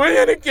 Mom, why you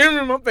had a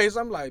camera in my face?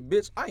 I'm like,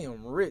 bitch, I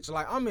am rich.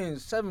 Like, I'm in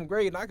 7th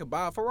grade and I could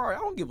buy a Ferrari. I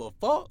don't give a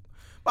fuck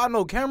about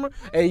no camera.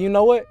 Hey, you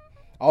know what?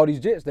 All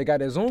these jets, they got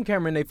that Zoom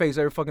camera in their face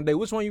every fucking day.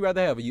 Which one you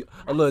rather have? A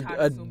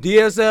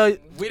DSL?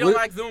 We don't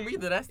like Zoom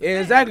either. That's the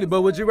exactly. thing.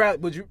 But would you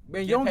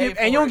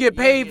don't get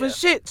paid for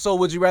shit. So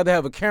would you rather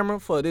have a camera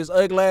for this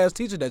ugly ass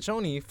teacher that you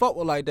don't even fuck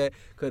with like that?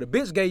 Cause the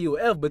bitch gave you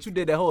an F, but you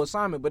did that whole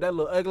assignment. But that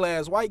little ugly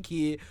ass white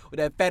kid with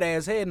that fat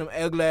ass head and them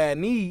ugly ass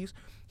knees,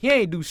 he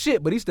ain't do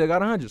shit, but he still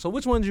got 100. So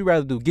which one would you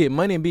rather do? Get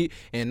money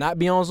and not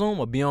be on Zoom,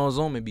 or be on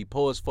Zoom and be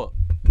poor as fuck?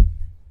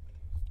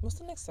 What's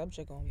the next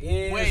subject gonna be?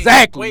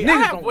 Exactly.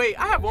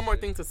 I have one more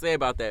thing to say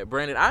about that,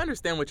 Brandon. I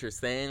understand what you're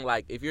saying.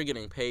 Like, if you're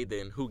getting paid,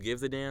 then who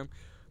gives a damn?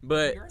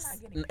 But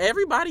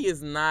everybody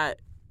is not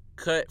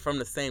cut from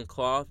the same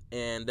cloth,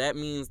 and that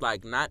means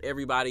like not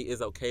everybody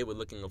is okay with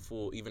looking a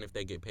fool, even if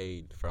they get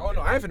paid from. Oh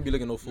no, I ain't finna be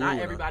looking no fool. Not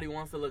everybody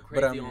wants to look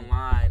crazy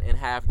online and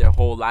have their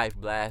whole life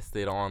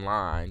blasted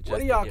online. Just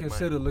what do y'all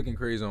consider looking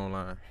crazy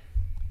online?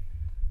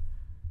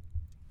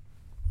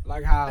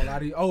 Like how a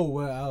lot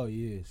of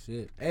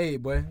shit. Hey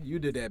boy, you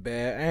did that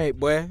bad. Hey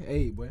boy.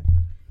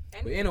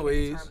 But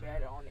anyways,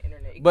 on the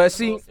internet But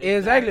see,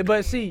 exactly.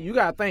 But see, you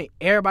gotta think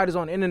everybody's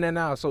on the internet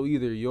now. So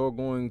either you're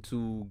going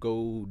to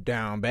go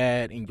down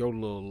bad in your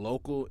little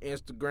local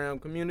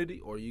Instagram community,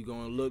 or you're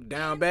gonna look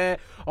down bad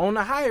on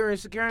the higher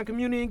Instagram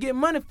community and get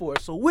money for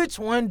it. So which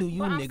one do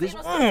you niggas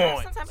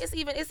want? Sometimes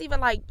it's even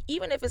like,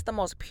 even if it's the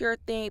most pure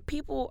thing,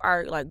 people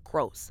are like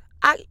gross.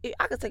 I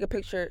could take a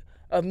picture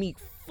of me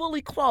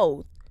fully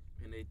clothed,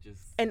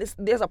 and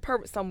there's a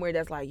pervert somewhere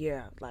that's like,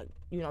 yeah, like,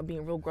 you know,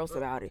 being real gross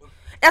about it.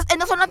 That's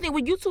another thing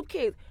with YouTube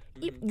kids.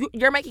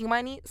 You're making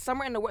money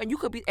somewhere in the world,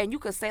 and you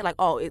could say like,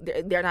 oh,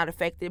 they're not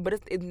affected, but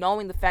it's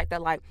knowing the fact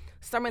that like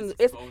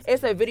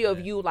it's a video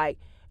of you like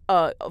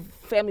a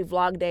family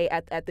vlog day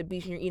at the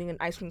beach and you're eating an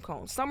ice cream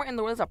cone. Somewhere in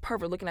the world, there's a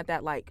pervert looking at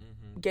that like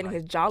getting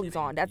his jollies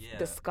on. That's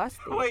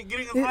disgusting. Wait,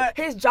 getting his what?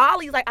 His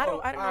jollies, like I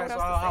don't know what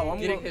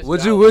else to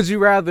say. Would you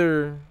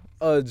rather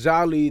a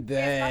jolly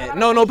that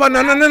no.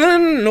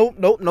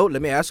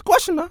 Let me ask a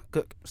question now.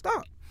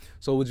 Stop.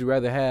 So would you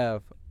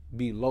rather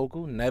be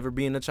local, never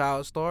being a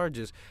child star,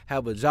 just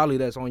have a jolly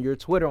that's on your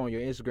Twitter, on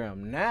your Instagram?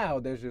 Now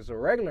there's just a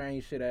regular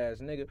ain't shit ass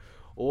nigga,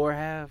 or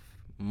have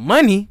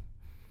money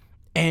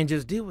and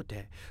just deal with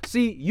that.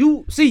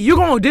 You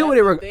gonna deal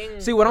with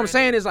it. See what I'm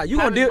saying is like you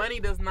gonna deal.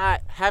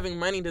 Having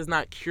money does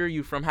not cure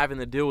you from having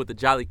to deal with the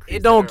jolly.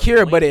 It don't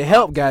cure, but it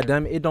help.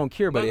 Goddamn it, it don't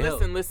cure, but it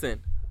help.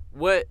 Listen.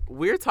 What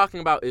we're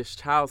talking about is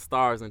child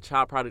stars and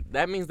child product.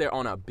 That means they're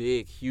on a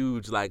big,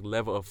 huge like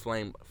level of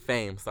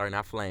fame. Sorry,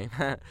 not flame.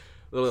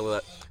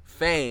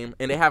 Fame,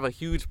 and they have a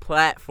huge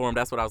platform.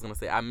 That's what I was gonna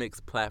say. I mix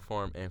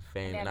platform and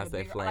fame, and I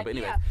say flame. Like, but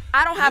anyway,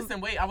 I don't have. Listen,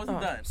 wait, I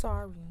wasn't done.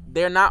 Sorry.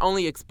 They're not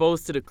only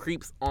exposed to the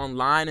creeps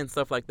online and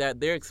stuff like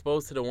that. They're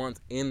exposed to the ones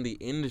in the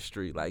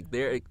industry. Like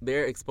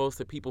they're exposed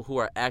to people who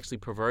are actually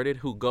perverted,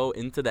 who go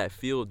into that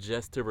field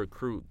just to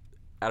recruit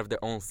out of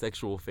their own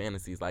sexual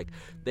fantasies. Like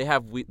they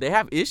have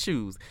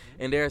issues,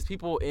 and there's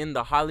people in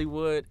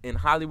Hollywood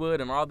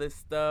and all this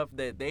stuff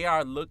that they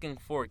are looking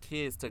for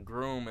kids to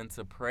groom and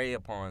to prey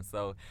upon.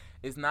 So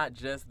it's not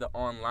just the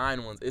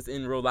online ones, it's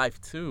in real life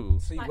too.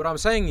 See, what I'm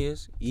saying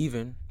is,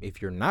 even if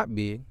you're not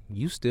big,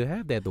 you still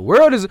have that. The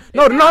world is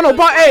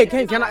but hey,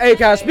 can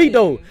I speak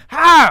though?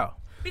 How?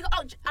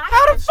 Because,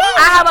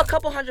 I have a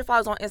couple hundred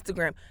followers on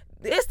Instagram.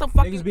 It's the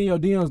fucking niggas be in your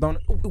DMs, don't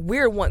it?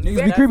 Weird ones.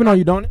 Niggas be creeping on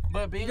you, don't it?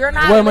 But you're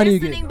not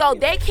listening though.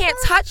 They can't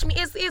touch me.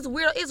 It's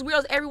weird. It's weird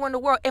as everyone in the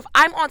world. If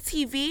I'm on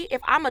TV,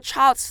 if I'm a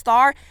child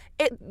star,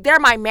 they're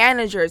my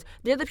managers.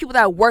 They're the people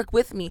that work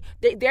with me.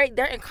 They're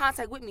in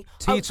contact with me.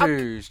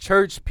 Teachers,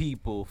 church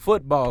people,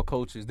 football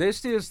coaches. There's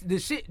still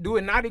this shit do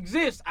it not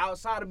exist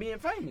outside of being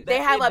famous. They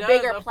have a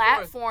bigger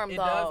platform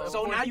though.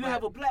 So now you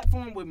have a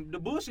platform with the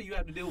bullshit you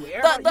have to deal with.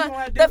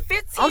 The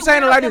 15. I'm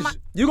saying it like this.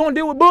 You gonna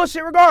deal with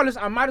bullshit regardless.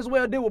 I might as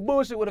well deal with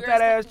bullshit with a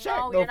fat ass check.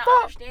 No, you're not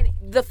understanding.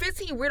 The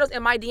 15 weirdos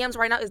in my DMs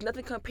right now is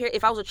nothing compared.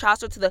 If I was a child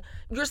star to the,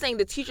 you're saying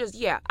the teachers.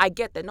 Yeah, I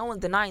get that. No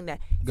one's denying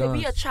that. To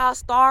be a child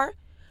star,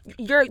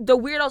 the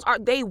weirdos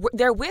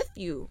they're with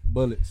you.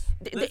 Bullets.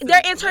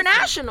 They're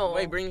international.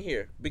 Wait, bring it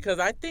here, because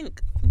I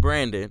think,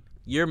 Brandon,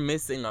 you're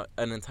missing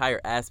an entire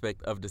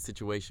aspect of the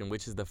situation,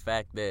 which is the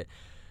fact that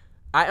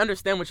I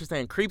understand what you're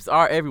saying. Creeps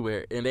are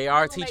everywhere, and they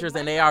are teachers,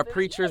 and they are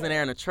preachers, and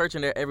they're in the church,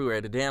 and they're everywhere.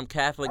 The damn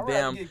Catholic,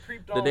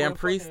 the damn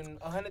priest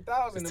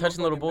is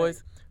touching little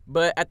boys.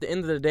 But at the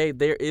end of the day,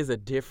 there is a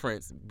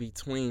difference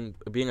between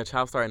being a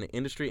child star in the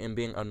industry and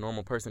being a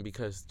normal person,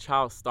 because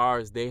child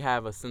stars, they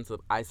have a sense of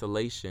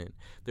isolation.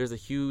 There's a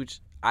huge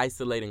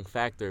isolating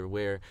factor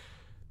where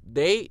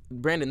they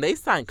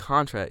sign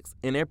contracts,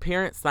 and their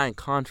parents sign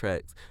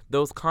contracts.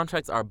 Those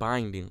contracts are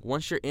binding.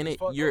 Once you're in it,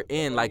 you're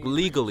in, like,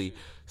 legally.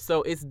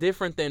 So it's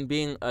different than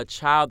being a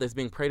child that's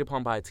being preyed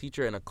upon by a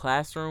teacher in a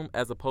classroom,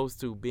 as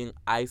opposed to being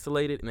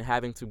isolated and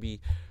having to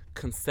be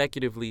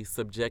consecutively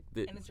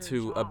subjected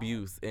to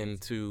abuse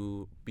and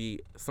to be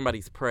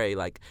somebody's prey.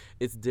 Like,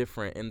 it's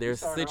different, and there's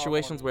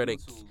situations where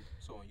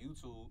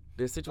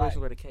there's situations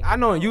where they can't. I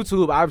know on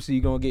YouTube, obviously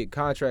you're gonna get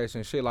contracts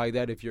and shit like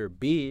that if you're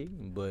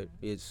big, but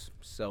it's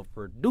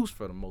self-produced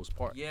for the most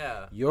part.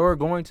 Yeah, you're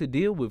going to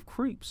deal with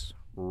creeps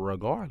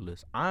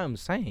regardless. I'm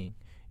saying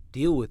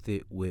deal with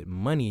it with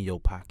money in your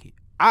pocket.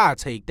 I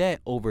take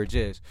that over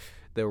just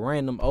the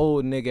random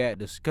old nigga at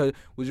the. Cause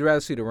would you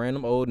rather see the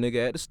random old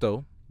nigga at the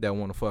store that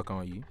want to fuck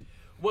on you?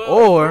 Well,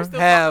 or we're still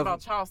talking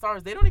about child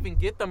stars. They don't even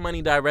get the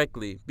money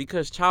directly,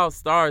 because child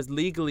stars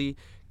legally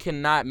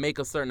cannot make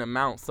a certain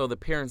amount, so the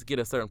parents get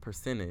a certain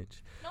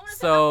percentage.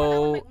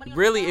 So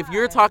really, if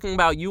you're talking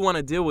about you want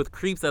to deal with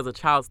creeps as a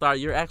child star,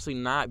 you're actually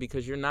not,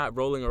 because you're not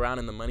rolling around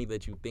in the money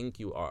that you think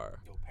you are.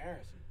 Your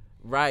parents.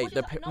 Right.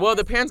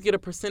 The parents get a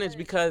percentage,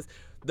 because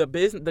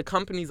the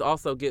companies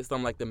also get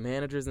some, like the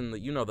managers and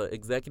the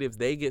executives,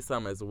 they get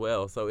some as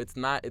well. So it's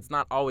not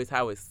always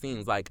how it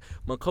seems. Like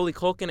Macaulay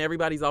Culkin,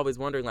 everybody's always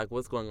wondering like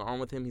what's going on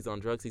with him. He's on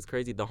drugs. He's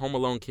crazy. The Home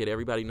Alone kid,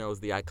 everybody knows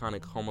the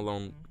iconic Home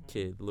Alone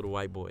kid, the little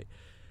white boy.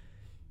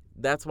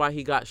 That's why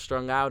he got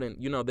strung out, and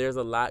there's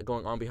a lot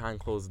going on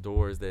behind closed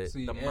doors that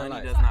the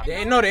money does not.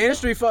 They know the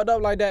industry fucked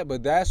up like that,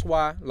 but that's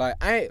why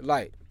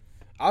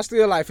I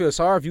still feel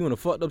sorry if you in a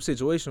fucked up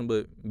situation,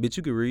 but bitch,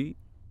 you can read,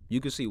 you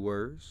can see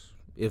words.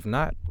 If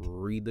not,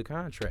 read the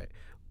contract.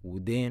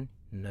 Then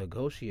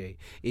negotiate.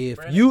 If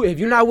Brandon,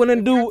 you're not willing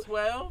to do, you're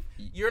 12,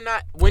 you're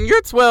not. When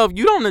you're 12,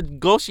 you don't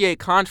negotiate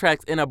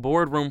contracts in a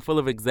boardroom full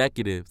of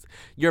executives.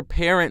 Your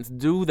parents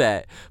do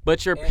that,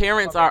 but your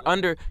parents are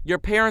under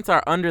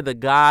the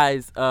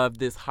guise of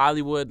this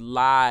Hollywood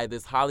lie,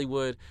 this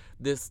Hollywood.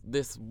 This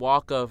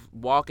walk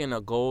in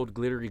a gold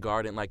glittery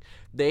garden. Like,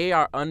 they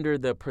are under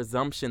the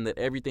presumption that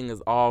everything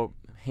is all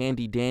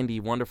handy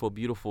dandy, wonderful,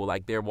 beautiful.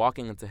 Like, they're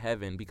walking into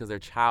heaven because their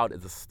child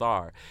is a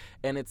star.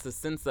 And it's a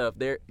sense of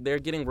they're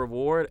getting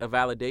reward, a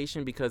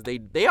validation, because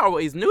they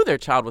always knew their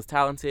child was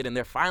talented, and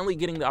they're finally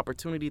getting the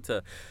opportunity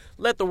to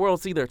let the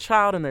world see their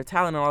child and their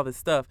talent and all this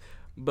stuff.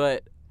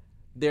 But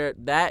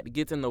that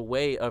gets in the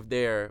way of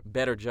their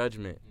better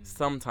judgment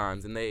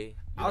sometimes, and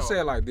I'll say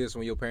it like this: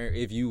 when your parent,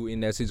 if you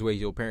in that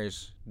situation, your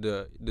parents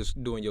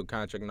just doing your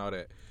contract and all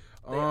that.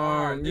 We're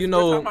talking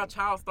about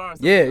child stars.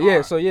 So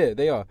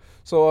they are.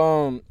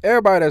 So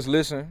everybody that's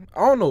listening, I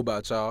don't know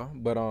about y'all,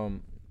 but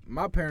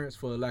my parents,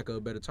 for lack of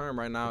a better term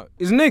right now,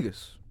 is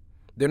niggas.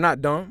 They're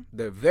not dumb.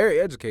 They're very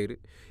educated.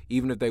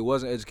 Even if they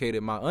wasn't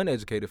educated, my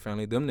uneducated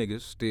family, them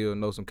niggas still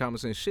know some common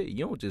sense shit.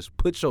 You don't just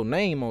put your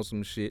name on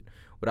some shit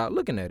without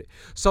looking at it.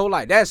 So,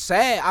 like, that's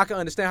sad. I can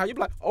understand how you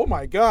be like, oh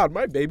my God,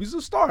 my baby's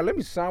a star. Let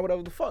me sign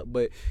whatever the fuck.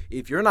 But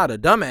if you're not a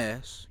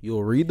dumbass,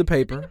 you'll read the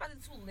paper.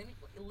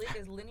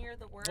 Is linear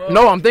the word?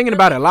 No, I'm thinking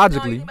about it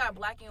logically. No, you think about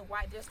black and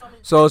white. There's so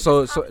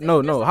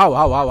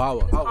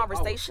many.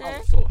 Conversation.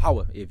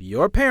 How? If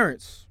your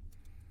parents,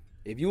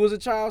 if you was a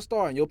child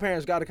star and your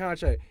parents got a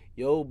contract,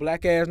 your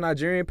black ass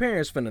Nigerian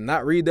parents finna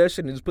not read that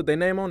shit and just put their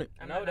name on it.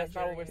 No, that's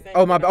not what we're saying.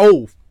 Oh my bad.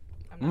 Oh,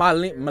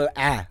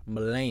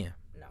 Malayan.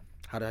 No.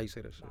 How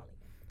say that shit?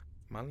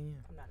 Malayan.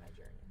 I'm not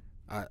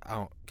Nigerian. I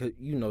don't. Cause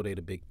you know they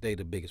the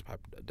biggest pop.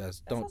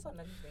 That's also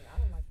another thing. I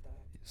don't like that.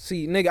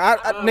 See, nigga,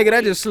 nigga,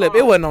 that just slipped.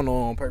 It wasn't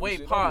on purpose.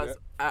 Wait, pause.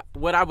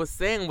 What I was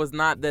saying was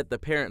not that the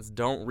parents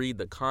don't read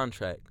the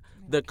contract.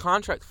 The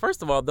contract,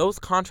 first of all, those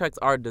contracts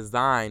are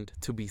designed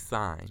to be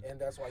signed. And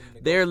that's why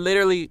they're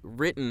literally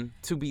written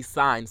to be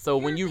signed. So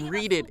when you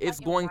read it,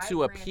 it's going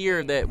to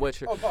appear that what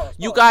you're...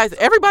 You guys,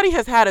 everybody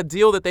has had a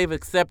deal that they've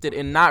accepted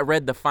and not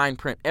read the fine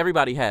print.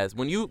 Everybody has.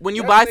 When you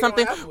buy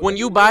something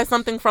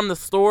from the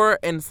store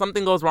and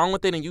something goes wrong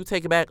with it and you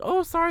take it back,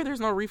 oh, sorry,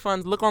 there's no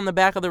refunds. Look on the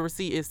back of the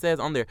receipt. It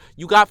says on there,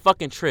 you got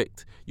fucking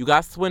tricked. You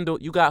got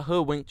swindled. You got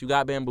hoodwinked. You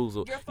got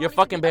bamboozled. You're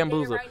fucking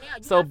bamboozled.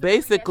 Right, so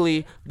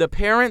basically, the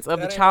parents of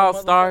the child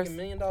stars,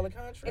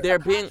 they're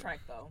being...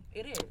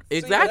 It is.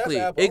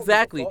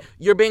 Exactly.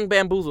 You're being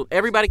bamboozled.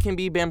 Everybody can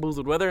be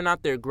bamboozled, whether or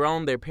not they're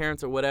grown, their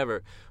parents, or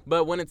whatever.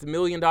 But when it's $1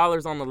 million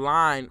on the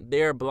line,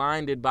 they're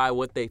blinded by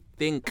what they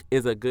think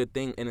is a good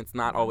thing, and it's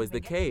not always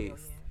the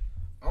case.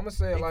 I'm going to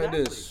say it like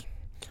this.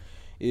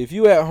 If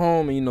you at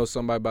home and you know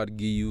somebody about to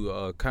give you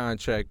a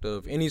contract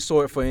of any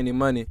sort for any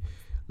money,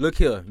 look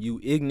here,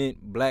 you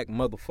ignorant black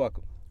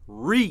motherfucker.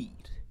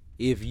 Read.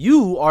 If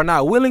you are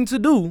not willing to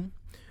do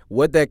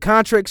what that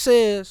contract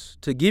says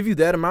to give you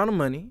that amount of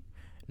money,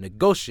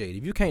 negotiate.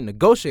 If you can't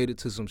negotiate it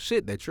to some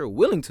shit that you're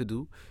willing to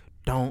do,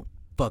 don't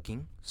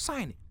fucking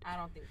sign it. I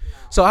don't think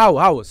so.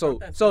 How? So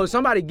if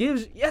somebody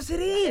gives, yes, it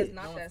is. It's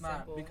not that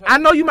simple. I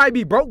know you might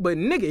be broke, but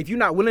nigga, if you're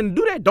not willing to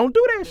do that, don't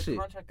do that shit.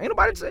 Ain't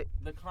nobody say.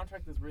 The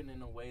contract is written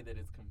in a way that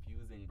is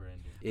confusing, Brandon.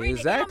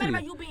 Exactly.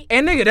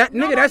 And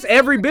that's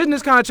every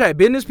business contract.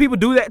 Business people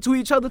do that to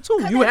each other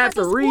too. You have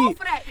to read.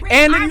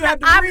 And then you have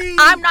to read.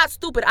 I'm not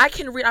stupid. I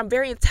can read. I'm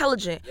very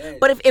intelligent. Yes.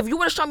 But if you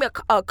want to show me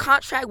a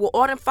contract with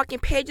all them fucking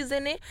pages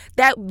in it,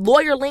 that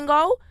lawyer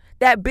lingo,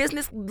 that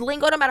business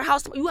lingo, no matter how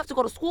you have to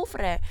go to school for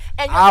that.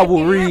 And I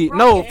will read.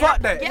 No, fuck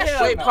that. Yes,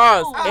 wait,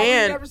 pause.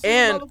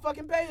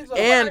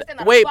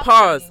 Wait,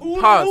 pause.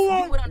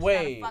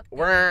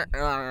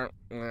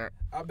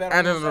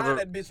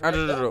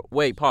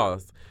 Wait,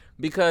 pause.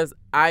 Because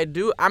I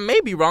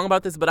may be wrong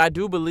about this, but I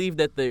do believe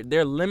that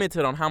they're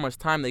limited on how much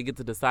time they get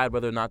to decide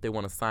whether or not they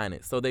want to sign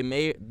it. So that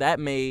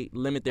may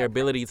limit their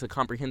ability to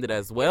comprehend it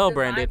as well,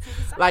 Brandon.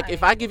 Like,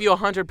 if I give you a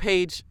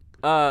 100-page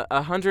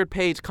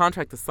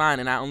contract to sign,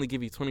 and I only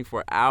give you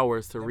 24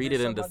 hours to read it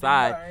and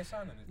decide.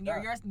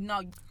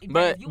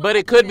 But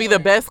it could be the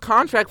best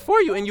contract for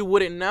you, and you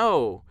wouldn't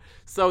know.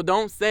 So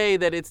don't say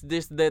that it's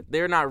just that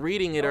they're not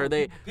reading it or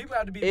they. People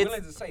have to be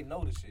willing to say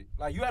no to shit.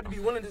 Like, you have to be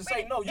willing to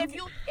say no. If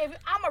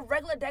I'm a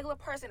regular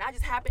person, I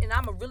just happen and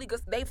I'm a really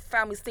good. They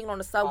found me singing on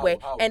the subway,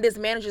 and this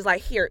manager's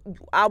like, "Here,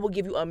 I will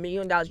give you $1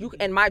 million.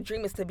 And my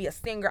dream is to be a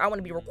singer. I want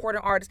to be a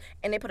recording artist."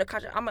 And they put a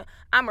contract.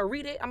 I'm a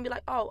read it. I'm be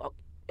like, "Oh,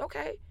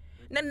 okay."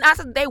 Then I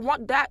said they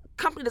want that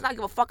company does not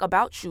give a fuck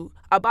about you,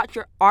 about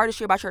your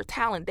artistry, about your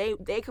talent.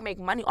 They can make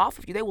money off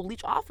of you. They will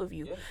leech off of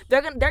you. Yes.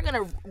 They're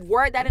gonna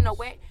word that in a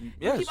way.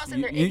 Yes.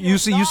 You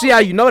see how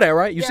you know that,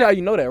 right? You see how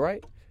you know that,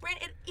 right?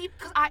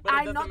 Because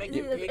I know.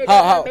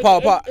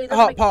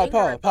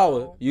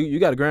 Paul. You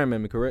got a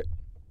grandmammy, correct?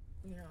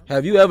 Yeah.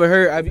 Have you ever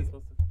heard?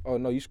 Oh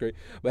no, you straight.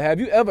 But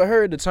have you ever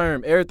heard the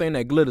term "everything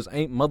that glitters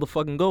ain't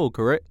motherfucking gold"?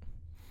 Correct.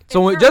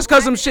 So just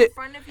cause some shit,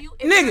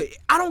 nigga,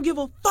 I don't give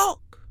a fuck.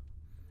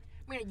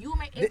 Man, you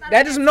may, it's not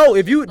That a just bad no.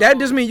 If you thing, that though.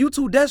 just mean you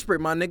too desperate,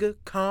 my nigga.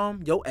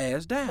 Calm your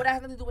ass down. But that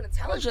has nothing to do with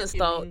intelligence, it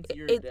though. means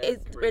you're It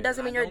desperate.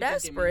 doesn't mean you're I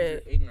don't think it means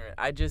desperate. you're ignorant.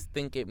 I just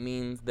think it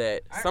means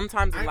that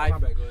sometimes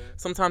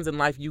in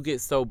life, you get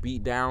so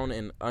beat down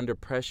and under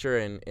pressure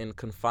and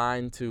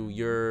confined to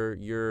your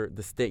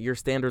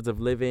standards of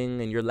living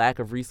and your lack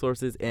of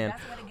resources. And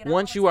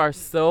once you are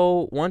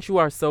so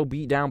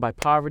beat down by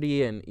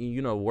poverty and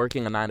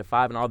working a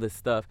 9-to-5 and all this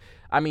stuff.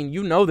 I mean,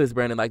 you know this,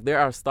 Brandon. Like, there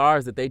are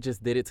stars that they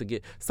just did it to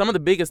get. Some of the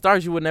biggest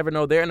stars you would never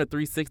know. They're in the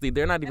 360.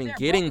 They're not even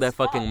getting that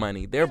fucking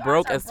money. They're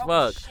broke as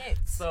fuck.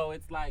 So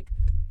it's like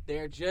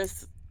they're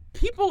just.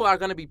 People are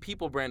gonna be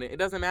people, Brandon. It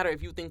doesn't matter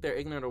if you think they're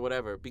ignorant or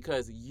whatever,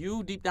 because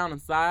you deep down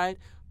inside,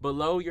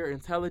 below your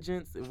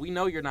intelligence, we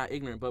know you're not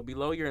ignorant, but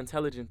below your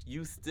intelligence,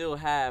 you still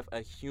have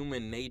a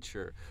human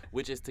nature,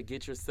 which is to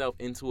get yourself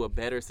into a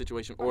better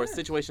situation or a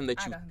situation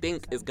that you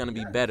think is gonna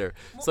be better.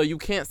 So you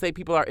can't say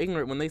people are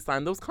ignorant when they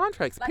sign those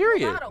contracts. Like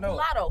period.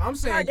 Mulatto. I'm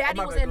saying her daddy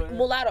was in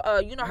Mulatto.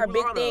 You know her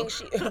big thing.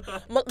 She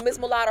Miss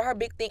Mulatto. Her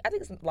big thing. I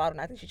think it's Mulatto.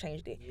 And I think she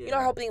changed it. Yeah. You know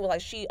her whole thing was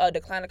like she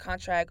declined the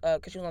contract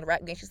because she was on the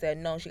rap game. She said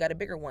no. She got a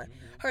bigger one.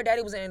 Mm-hmm. Her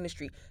daddy was in the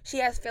industry. She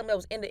has family that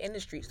was in the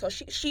industry, so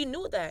she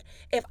knew that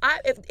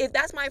if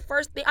that's my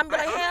first thing, I'm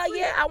like hell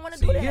yeah, I want to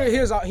do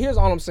that. Here's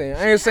all I'm saying.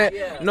 I ain't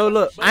saying no.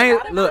 Look, I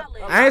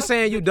ain't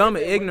saying you dumb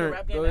and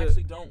ignorant.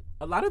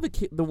 A lot of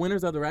the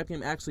winners of the rap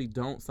game actually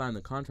don't sign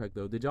the contract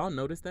though. Did y'all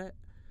notice that?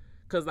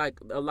 Because like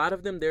a lot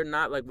of them, they're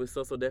not like with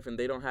So Def, and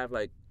they don't have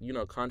like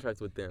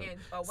contracts with them.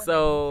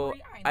 So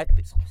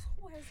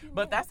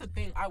but that's the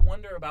thing. I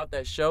wonder about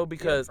that show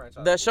because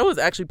that show is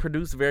actually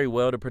produced very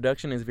well. The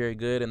production is very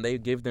good, and they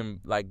give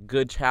them like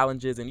good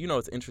challenges, and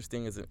it's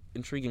interesting, it's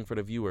intriguing for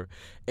the viewer.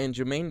 And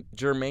Jermaine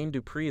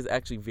Dupri is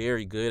actually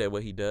very good at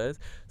what he does.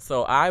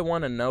 So I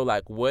want to know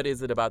like what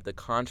is it about the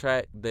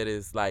contract that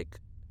is like,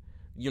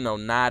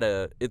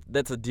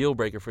 that's a deal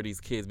breaker for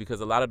these kids, because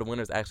a lot of the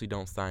winners actually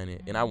don't sign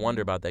it, and I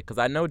wonder about that because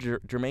I know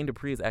Jermaine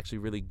Dupri is actually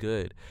really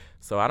good.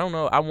 So I don't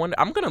know. I'm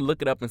gonna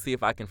look it up and see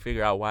if I can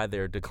figure out why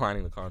they're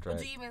declining the contract.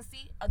 Do you even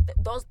see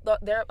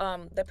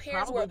the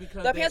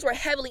parents were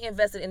heavily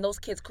invested in those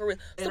kids' careers.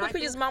 Super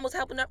Preacher's mom was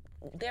helping her,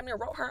 damn near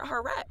wrote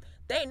her rap.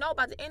 They know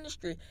about the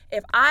industry.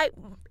 If my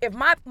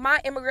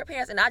immigrant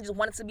parents and I just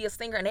wanted to be a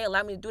singer and they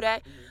allowed me to do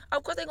that,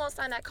 of course they're gonna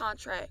sign that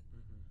contract.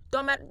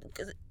 Don't matter.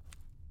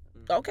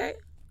 Okay.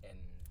 And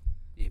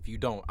if you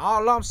don't,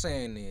 all I'm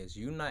saying is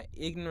you're not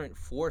ignorant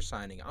for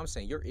signing. I'm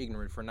saying you're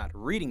ignorant for not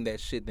reading that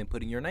shit then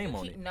putting your name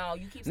on it. No,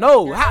 you keep saying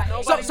no.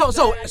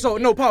 So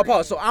no,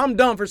 Paul. So I'm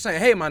dumb for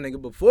saying, hey, my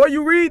nigga, before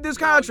you read this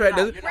contract,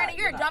 Brandon,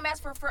 you're a dumbass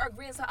for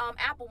agreeing to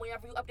Apple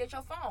whenever you update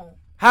your phone.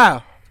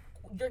 How?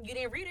 You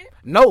didn't read it?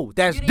 No,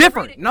 that's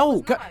different.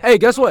 No, hey,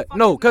 guess what?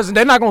 No, because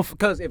they're not going to,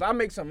 because if I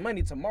make some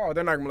money tomorrow,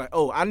 they're not going to be like,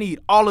 oh, I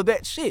need all of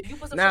that shit.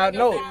 Now,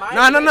 no.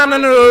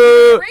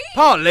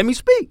 Paul, let me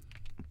speak.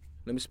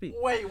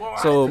 Wait, what?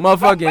 So,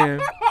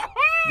 motherfucking,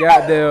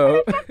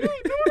 goddamn.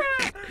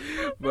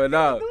 But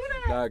nah,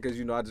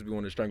 because, I just be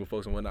wanting to strangle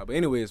folks and whatnot. But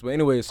anyways, so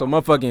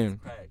motherfucking,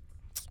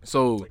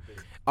 so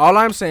all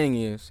I'm saying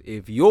is,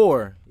 if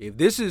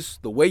this is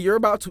the way you're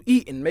about to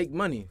eat and make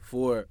money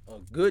for a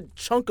good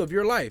chunk of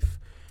your life,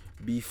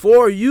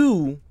 before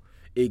you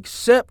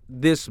accept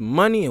this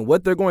money and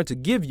what they're going to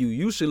give you,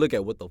 you should look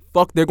at what the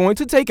fuck they're going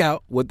to take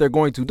out, what they're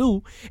going to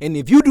do. And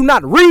if you do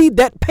not read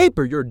that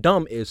paper, you're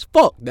dumb as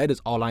fuck. That is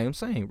all I am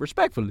saying,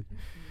 respectfully.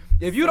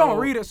 If you don't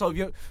read it, so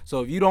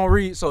if you don't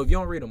read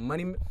the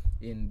money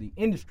in the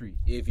industry,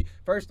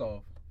 first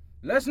off,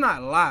 let's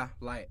not lie.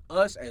 Like,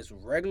 us as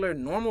regular,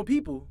 normal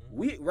people,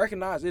 we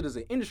recognize it as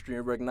an industry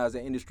and recognize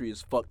that industry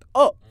is fucked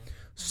up.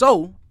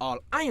 So, all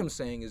I am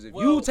saying is if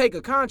you take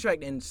a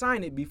contract and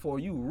sign it before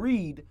you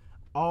read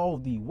all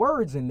the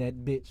words in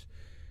that bitch,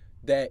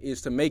 that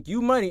is to make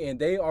you money, and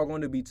they are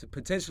going to be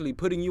potentially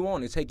putting you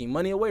on and taking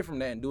money away from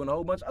that and doing a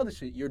whole bunch of other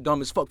shit, you're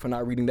dumb as fuck for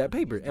not reading that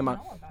paper. Then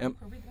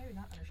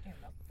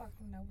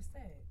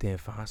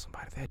find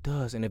somebody that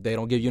does, and if they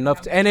don't give you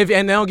enough, and they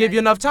don't give you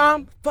enough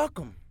time, fuck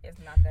them. It's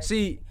not that.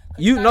 See,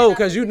 people don't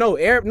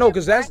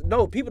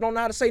know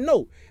how to say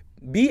no.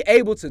 Be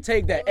able to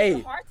take that.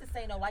 It's hard to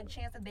say no, like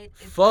Chance said, it's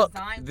fuck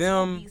designed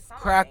them to be signed.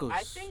 crackers.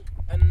 I think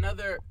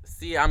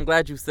I'm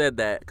glad you said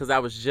that, because I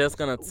was just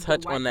gonna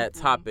touch on that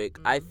topic.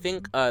 I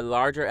think a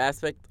larger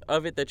aspect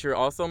of it that you're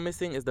also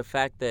missing is the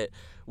fact that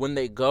when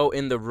they go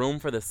in the room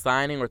for the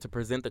signing or to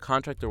present the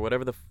contract or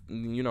whatever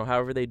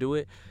however they do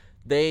it,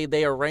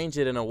 they arrange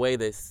it in a way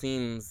that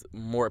seems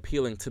more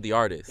appealing to the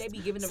artist. They be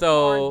giving them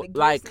so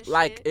cards,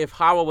 like if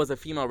Hawa was a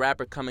female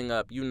rapper coming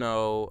up,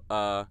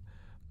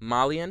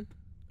 Malian,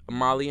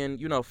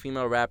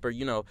 female rapper,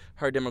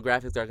 her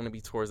demographics are going to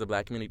be towards the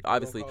black community,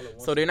 obviously.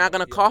 So they're not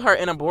going to call her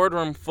in a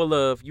boardroom full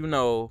of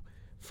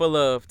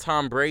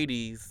Tom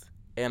Brady's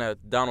and a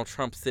Donald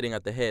Trump sitting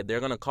at the head. They're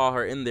going to call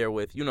her in there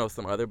with,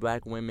 some other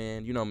black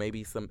women,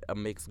 maybe a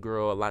mixed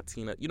girl, a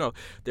Latina.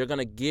 They're going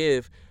to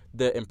give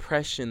the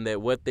impression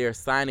that what they're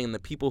signing, the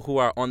people who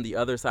are on the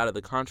other side of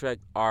the contract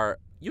are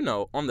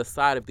on the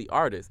side of the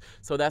artist.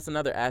 So that's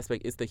another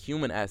aspect. It's the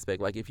human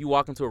aspect. Like if you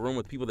walk into a room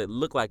with people that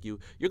look like you,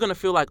 you're going to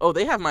feel like, oh,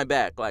 they have my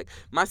back. Like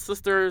my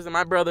sisters and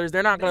my brothers,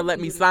 they're not going to let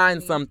me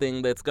sign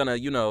something that's going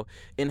to,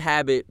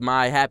 inhabit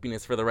my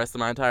happiness for the rest of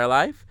my entire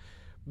life.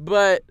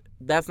 But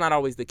that's not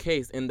always the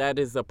case. And that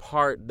is a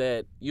part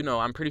that,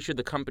 I'm pretty sure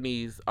the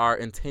companies are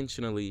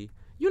intentionally,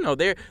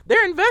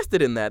 they're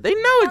invested in that. They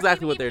know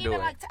exactly what they're doing.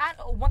 Like,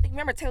 one thing,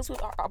 remember Taylor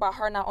Swift about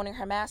her not owning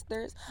her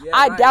masters? Yeah,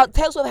 I doubt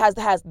Taylor Swift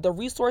has the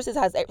resources,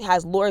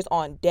 has lawyers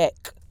on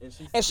deck,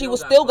 and she was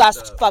still got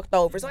fucked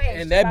over. So,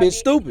 and that bitch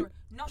stupid.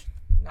 No,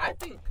 I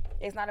think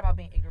it's not about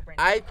being ignorant.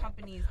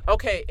 Companies.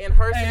 Okay, in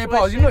her situation. Hey,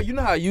 Paul, you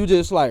know how you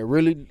just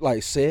really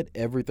said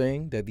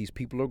everything that these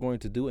people are going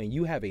to do, and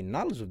you have a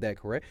knowledge of that,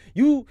 correct?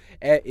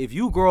 If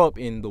you grow up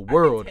in the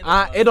world,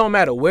 it don't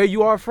matter where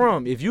you are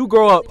from. If you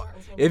grow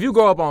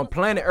up on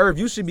planet Earth,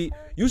 you should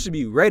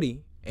be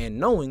ready and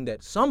knowing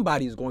that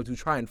somebody is going to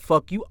try and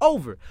fuck you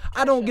over.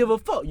 I don't give a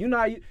fuck. You know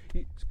how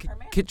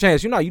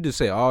Chance, you just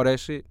say all that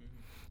shit.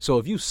 So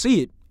if you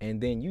see it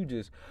and then you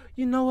just,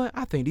 you know what?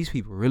 I think these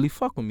people really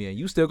fuck with me, and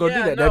you still gonna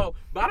do that. No.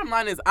 Bottom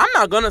line is, I'm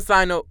not gonna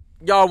sign no.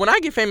 Y'all, when I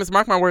get famous,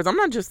 mark my words, I'm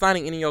not just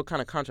signing any old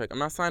kind of contract. I'm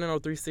not signing no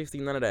 360,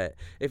 none of that.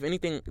 If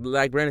anything,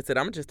 like Brandon said,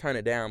 I'm gonna just turn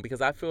it down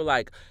because I feel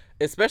like,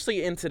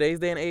 especially in today's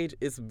day and age,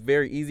 it's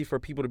very easy for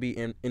people to be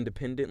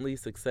independently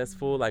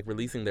successful, like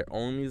releasing their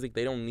own music.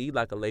 They don't need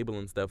like a label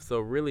and stuff. So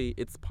really,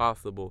 it's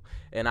possible.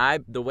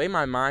 And the way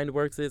my mind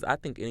works is, I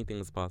think anything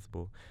is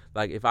possible.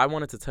 Like if I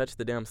wanted to touch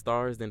the damn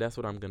stars, then that's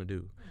what I'm gonna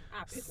do.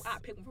 I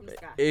pick them from the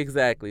sky.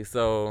 Exactly.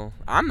 So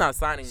I'm not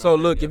signing. So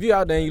look, if you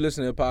out there and you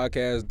listen to the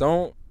podcast,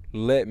 don't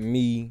let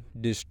me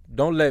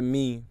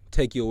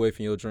take you away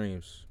from your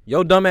dreams.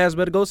 Your dumb ass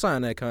better go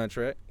sign that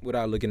contract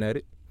without looking at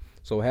it.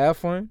 So have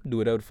fun, do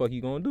whatever the fuck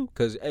you gonna do,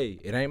 cause hey,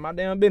 it ain't my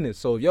damn business.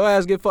 So if your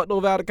ass get fucked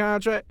over out of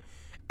contract,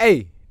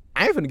 hey,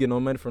 I ain't finna get no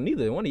money from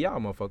neither one of y'all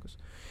motherfuckers.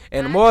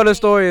 And the moral of the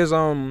story is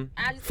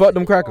fuck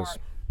them crackers.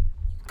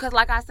 Cause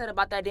like I said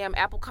about that damn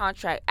Apple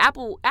contract,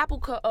 Apple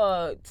could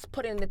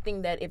put in the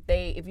thing that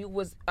if you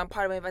was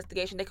part of an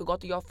investigation, they could go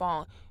through your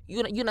phone.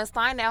 You done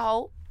sign that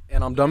hoe.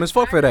 And I'm dumb as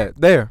fuck for that.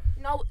 There.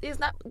 No, it's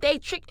not. They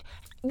trick.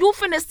 You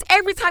finna,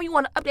 every time you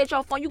want to update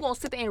your phone, you going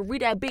to sit there and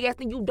read that big ass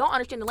thing. You don't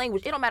understand the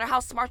language. It don't matter how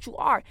smart you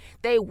are.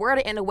 They word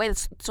it in a way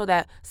so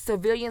that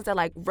civilians, that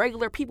like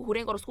regular people who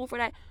didn't go to school for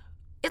that,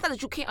 it's not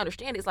that you can't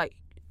understand it. It's like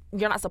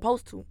you're not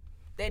supposed to.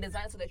 They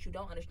designed it so that you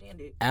don't understand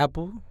it.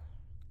 Apple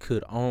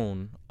could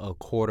own a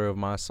quarter of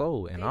my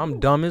soul, and I'm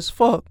dumb as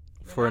fuck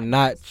for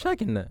not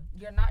checking that.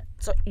 You're not.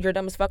 So you're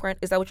dumb as fuck, right?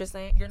 Is that what you're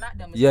saying? You're not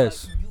dumb as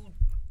yes. fuck.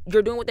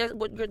 You're doing what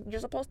you're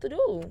supposed to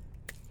do.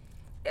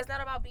 It's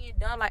not about being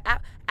dumb. Like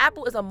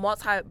Apple is a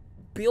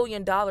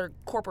multi-billion-dollar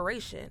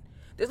corporation.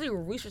 There's like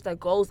research that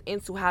goes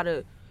into how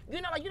to,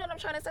 you know what I'm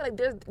trying to say. Like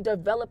there's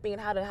developing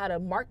how to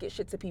market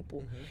shit to people.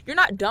 Mm-hmm. You're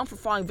not dumb for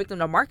falling victim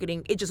to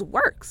marketing. It just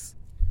works.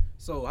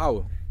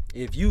 So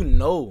if you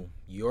know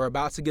you're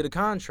about to get a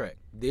contract,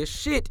 this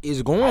shit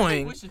is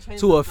going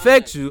to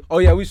affect you. Oh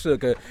yeah, we should.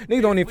 Cause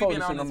niggas don't even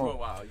focus on no more.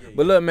 Yeah.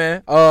 But look,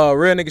 man,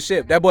 real nigga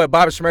shit. That boy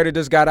Bobby Shmurda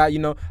just got out.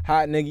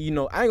 Hot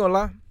nigga. I ain't gonna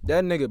lie.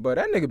 That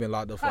nigga been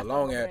locked up for a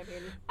long ass.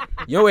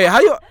 Yo, wait,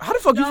 how the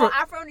fuck you from?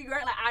 I'm from New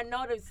York. Like I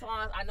know the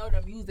songs, I know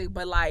the music,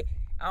 but like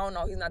I don't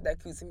know. He's not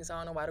that cute to me, so I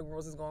don't know why the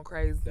girls is going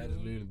crazy. That is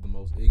literally the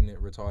most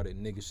ignorant, retarded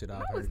nigga shit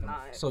I've heard.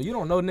 So you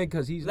don't know nigga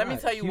because he's. Let me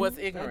tell you cute? What's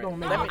ignorant.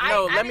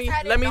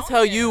 Let me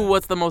tell you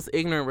what's the most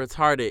ignorant,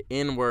 retarded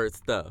N-word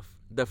stuff.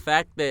 The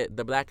fact that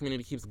the black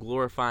community keeps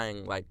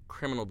glorifying like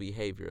criminal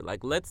behavior.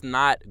 Like let's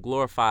not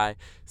glorify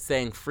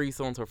saying free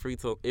so-and-so, free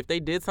so. If they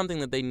did something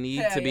that they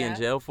need to be in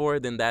jail for,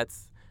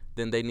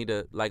 then they need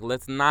to, like,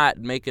 let's not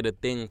make it a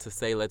thing to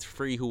say let's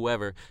free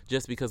whoever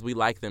just because we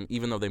like them,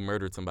 even though they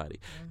murdered somebody.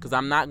 Because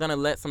I'm not going to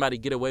let somebody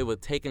get away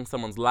with taking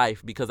someone's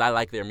life because I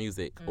like their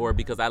music or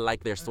because I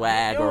like their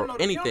swag or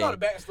anything. You don't know the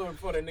backstory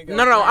for that nigga.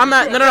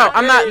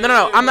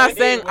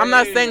 I'm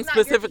not saying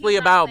specifically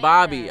about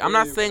Bobby. I'm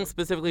not saying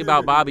specifically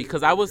about Bobby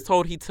because I was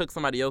told he took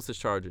somebody else's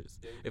charges,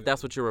 if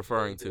that's what you're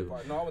referring to.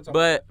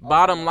 But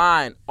bottom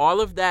line, all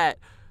of that,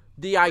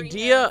 the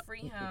idea,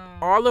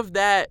 all of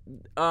that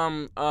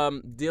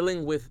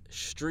dealing with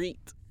street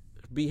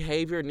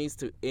behavior needs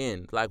to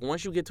end. Like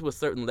once you get to a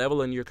certain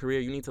level in your career,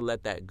 you need to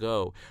let that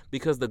go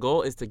because the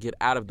goal is to get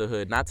out of the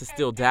hood, not to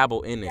still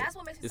dabble in it. That's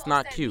what makes it it's so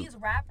not sad. cute. These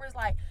rappers,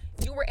 like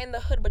you were in the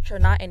hood, but you're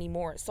not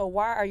anymore. So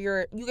why are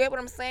you get what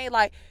I'm saying?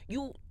 Like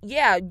you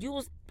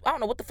was, I don't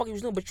know what the fuck you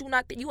was doing, but you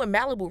in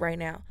Malibu right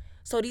now.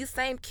 So these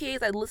same kids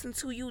that listen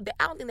to you,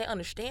 I don't think they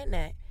understand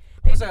that.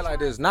 I'm saying like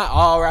this, not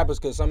all rappers,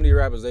 because some of these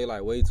rappers, they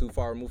like way too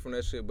far removed from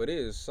that shit, but it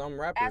is some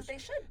rappers. As they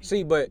should be.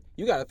 See, but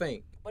you gotta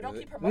think. But don't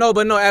keep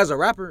promoting. No, as a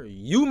rapper,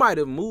 you might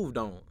have moved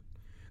on.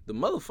 The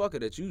motherfucker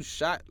that you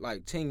shot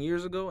like 10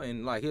 years ago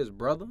and like his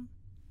brother,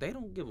 they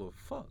don't give a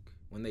fuck.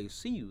 When they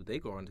see you, they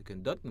going to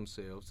conduct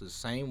themselves the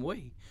same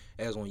way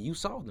as when you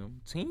saw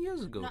them 10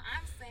 years ago. No,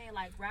 I'm saying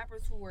like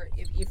rappers who were,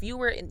 if you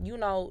were, in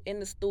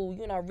the stool,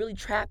 really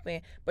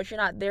trapping, but you're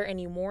not there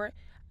anymore.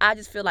 I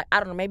just feel like, I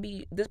don't know,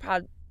 maybe this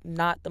probably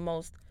not the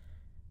most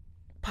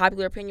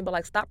popular opinion, but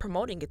like stop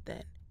promoting it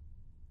then.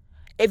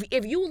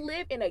 If you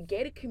live in a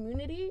gated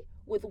community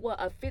with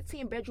a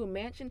 15-bedroom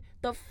mansion,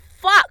 the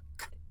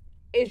fuck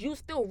is you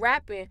still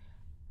rapping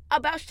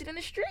about shit in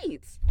the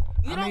streets?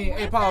 You I mean,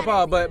 hey,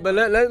 Paul, but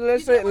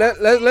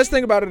let's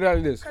think about it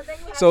like this.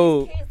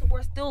 So kids that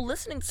we're still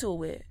listening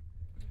to it.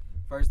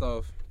 First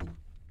off,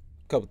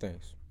 couple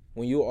things.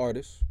 When you're an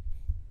artist,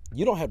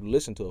 you don't have to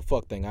listen to a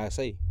fuck thing I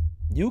say.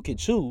 You can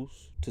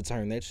choose to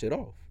turn that shit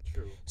off.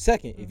 True.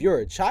 Second, if you're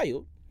a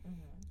child,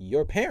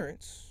 your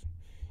parents,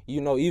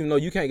 even though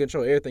you can't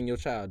control everything your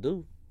child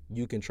do,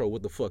 you control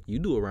what the fuck you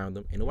do around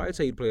them. And nobody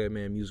tell you to play that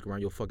man music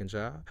around your fucking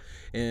child.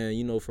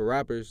 And for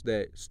rappers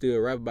that still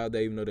rap about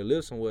that, even though they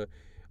live somewhere,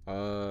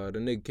 the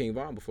nigga King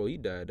Von before he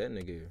died, that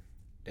nigga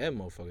down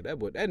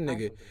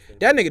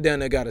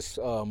there got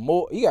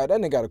that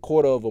nigga got a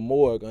quarter of a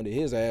morgue under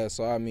his ass.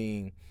 So I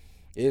mean,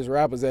 it's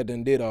rappers that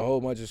done did a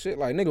whole bunch of shit.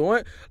 Like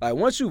nigga,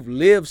 once you've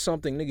lived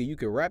something, nigga, you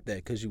can rap that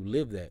because you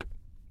live that.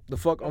 The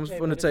fuck I'm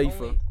gonna tell you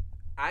for.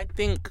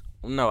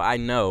 I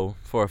know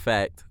for a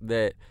fact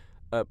that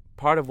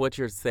part of what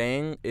you're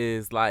saying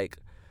is like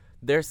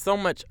there's so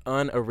much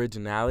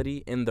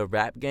unoriginality in the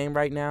rap game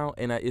right now,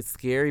 and it's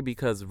scary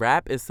because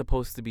rap is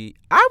supposed to be.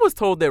 I was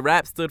told that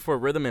rap stood for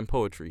rhythm and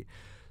poetry,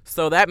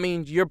 so that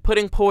means you're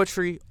putting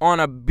poetry on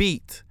a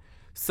beat.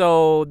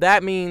 So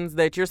that means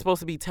that you're supposed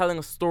to be telling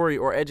a story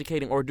or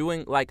educating or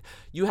doing like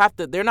you have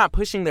to. They're not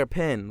pushing their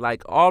pen.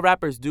 Like all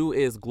rappers do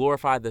is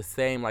glorify the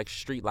same like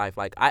street life.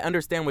 Like I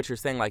understand what you're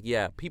saying. Like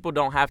yeah, people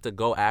don't have to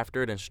go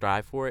after it and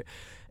strive for it.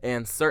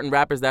 And certain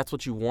rappers, that's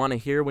what you want to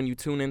hear when you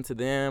tune into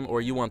them,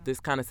 or you want this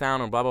kind of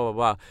sound, or blah, blah, blah,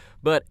 blah.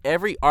 But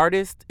every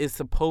artist is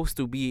supposed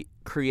to be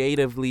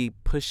creatively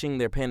pushing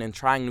their pen and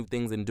trying new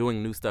things and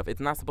doing new stuff. It's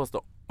not supposed to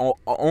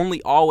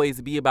only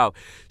always be about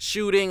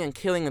shooting and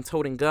killing and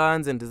toting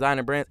guns and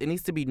designer brands. It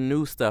needs to be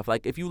new stuff.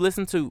 Like, if you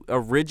listen to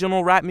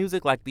original rap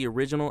music, like the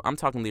original, I'm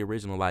talking the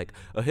original, like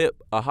a hip,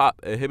 a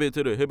hop, a hip it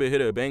to the hip it hit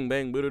a bang,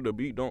 bang, bit of the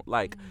beat, don't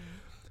like...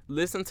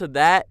 Listen to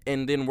that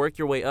and then work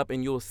your way up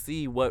and you'll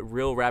see what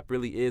real rap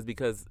really is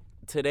because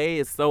today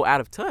is so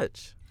out of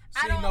touch.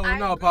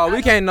 No, Paul.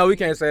 We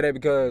can't say that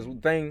because the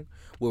thing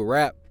with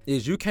rap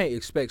is you can't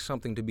expect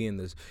something to be in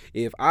this.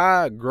 If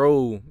I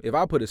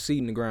put a seed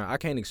in the ground, I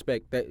can't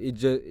expect that it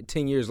just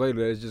 10 years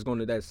later it's just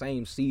that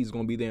same seed's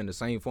gonna be there in the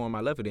same form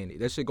I left it in.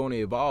 That shit gonna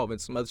evolve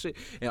and some other shit.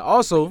 And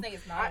also,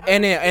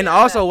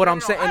 what I'm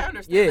saying, I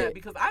understand that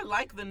because I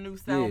like the new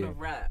sound of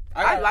rap.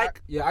 I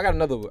got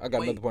another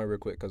point real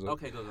quick.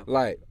 Okay, go.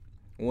 Like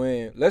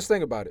let's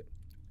think about it.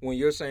 When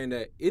you're saying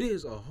that it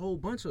is a whole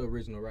bunch of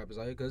original rappers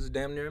out here because it's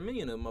damn near a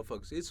million of them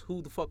motherfuckers. It's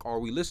who the fuck are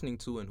we listening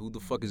to and who the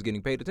fuck is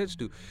getting paid attention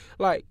to.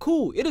 Like,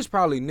 cool. It is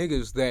probably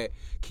niggas that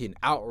can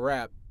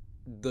out-rap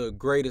the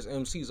greatest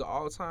MCs of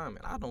all time.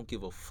 And I don't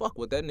give a fuck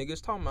what that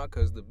nigga's talking about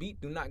because the beat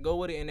do not go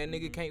with it and that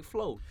nigga can't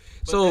flow.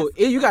 But so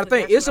you got to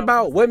think, it's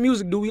about what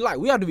music do we like.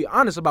 We have to be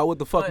honest about what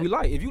the fuck we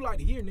like. If you like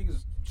to hear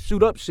niggas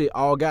shoot up shit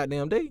all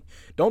goddamn day,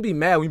 don't be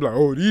mad when you be like,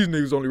 oh, these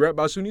niggas only rap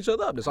about shooting each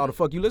other up. That's all the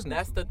fuck you listen to.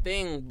 That's the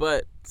thing.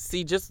 But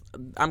see,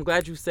 I'm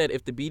glad you said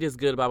if the beat is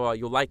good, blah, blah, blah,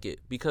 you'll like it.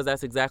 Because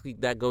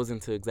that goes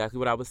into exactly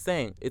what I was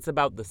saying. It's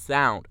about the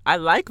sound. I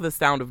like the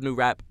sound of new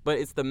rap, but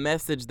it's the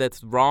message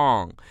that's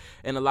wrong.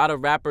 And a lot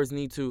of rappers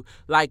need to,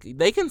 like,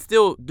 they can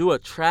still do a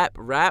trap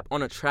rap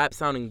on a trap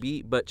sounding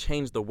beat, but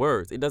change the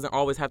words. It doesn't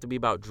always have to be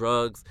about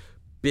drugs,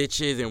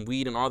 bitches and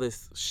weed and all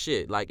this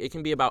shit. Like, it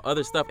can be about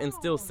other stuff and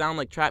still sound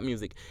like trap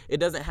music. It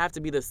doesn't have to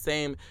be the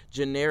same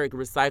generic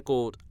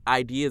recycled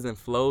ideas and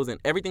flows, and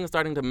everything is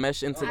starting to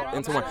mesh into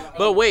one.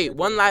 But wait,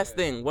 one last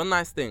thing,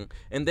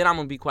 and then I'm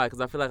gonna be quiet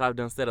because I feel like I've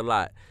done said a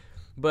lot.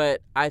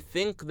 But I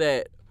think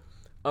that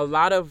a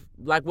lot of,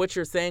 like, what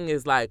you're saying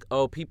is like,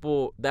 oh,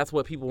 people, that's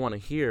what people want to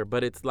hear,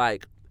 but it's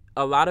like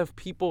a lot of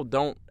people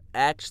don't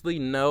actually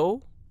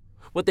know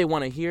what they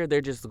want to hear. They're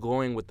just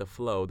going with the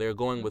flow. They're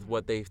going with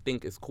what they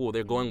think is cool.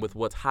 They're going with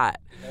what's hot.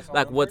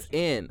 Like what's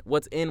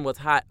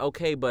hot.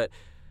 Okay, but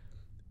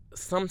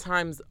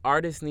sometimes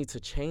artists need to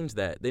change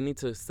that. They need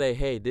to say,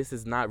 hey, this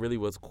is not really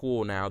what's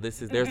cool now.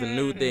 There's a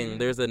new thing.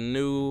 There's a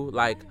new,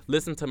 like,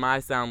 listen to my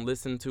sound,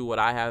 listen to what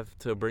I have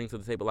to bring to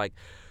the table. Like,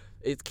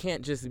 it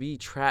can't just be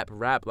trap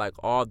rap like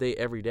all day,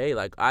 every day.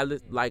 Like,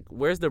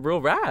 where's the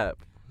real rap?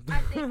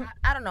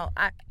 I don't know.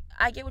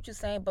 I get what you're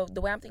saying, but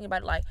the way I'm thinking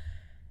about it, like,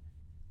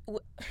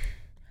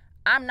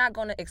 I'm not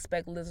going to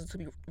expect Lizzo to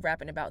be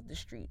rapping about the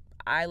street.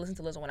 I listen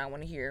to Lizzo when I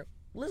want to hear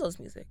Lizzo's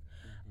music.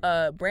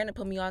 Brandon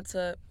put me on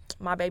to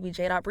my baby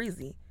J-Dot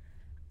Breezy.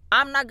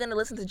 I'm not going to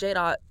listen to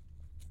J-Dot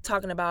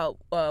talking about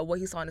what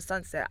he saw in the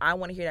sunset. I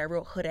want to hear that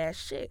real hood-ass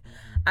shit.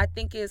 I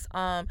think it's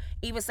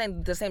even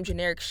saying the same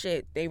generic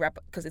shit, they rap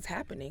because it's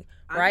happening,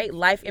 right?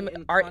 Life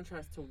in art.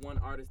 Contrast to one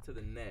artist to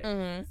the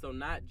next. So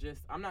not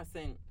just, I'm not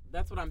saying,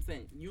 that's what I'm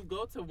saying. You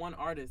go to one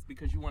artist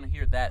because you want to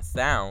hear that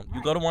sound.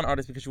 You go to one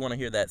artist because you want to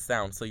hear that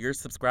sound. So you're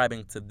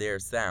subscribing to their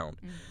sound.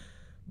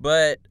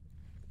 But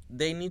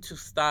they need to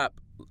stop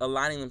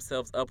aligning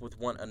themselves up with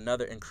one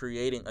another and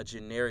creating a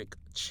generic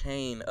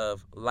chain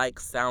of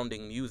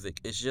like-sounding music.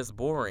 It's just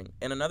boring.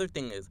 And another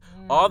thing is,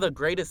 all the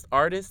greatest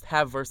artists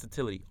have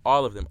versatility.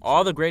 All of them.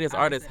 All the greatest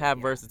artists have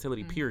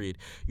versatility, period.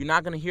 You're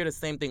not going to hear the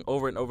same thing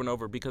over and over and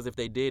over, because if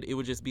they did, it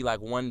would just be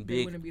like one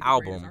big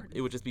album.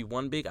 It would just be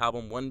one big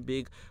album, one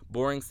big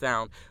boring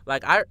sound.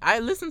 Like, I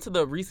listened to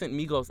the recent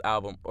Migos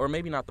album, or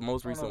maybe not the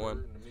most recent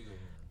one.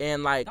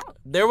 And, like,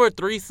 there were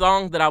 3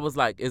 songs that I was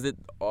like, is it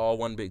all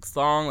one big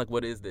song? Like,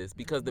 what is this?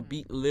 Because the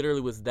beat literally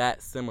was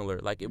that similar.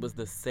 Like, it was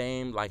the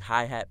same, like,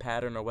 hi-hat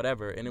pattern or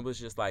whatever. And it was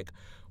just like,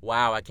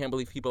 wow, I can't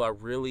believe people are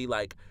really,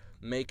 like,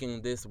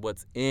 making this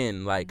what's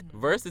in. Like,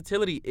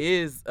 versatility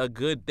is a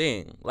good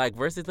thing. Like,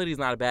 versatility is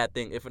not a bad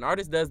thing. If an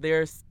artist does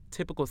their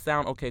typical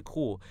sound, okay,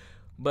 cool.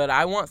 But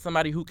I want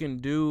somebody who can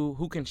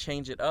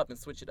change it up and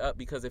switch it up,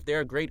 because if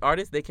they're a great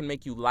artist, they can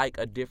make you like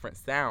a different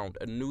sound,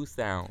 a new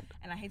sound.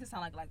 And I hate to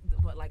sound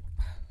but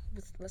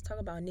let's talk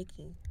about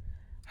Nicki.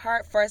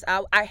 Her first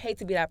album, I hate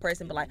to be that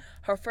person, but like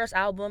her first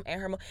album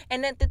and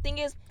and then the thing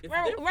is,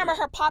 remember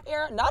her pop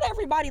era? Not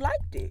everybody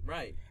liked it.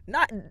 Right.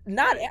 Not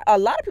a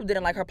lot of people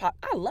didn't like her pop.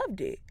 I loved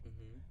it.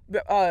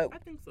 I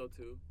think so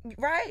too.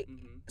 Right.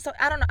 So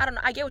I don't know.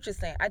 I get what you're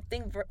saying. I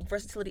think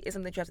versatility is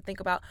something that you have to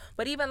think about.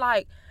 But even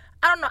like,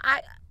 I don't know.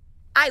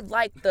 I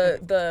like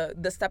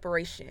the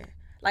separation.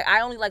 Like,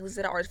 I only like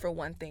listen to artists for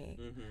one thing.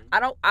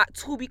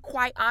 To be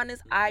quite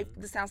honest,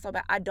 this sounds so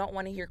bad. I don't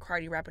want to hear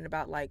Cardi rapping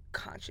about like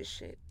conscious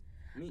shit.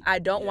 I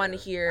don't want to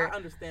hear. I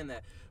understand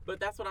that, but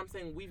that's what I'm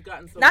saying. We've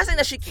gotten so. Not saying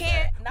that she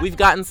can't. We've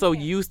gotten so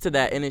used to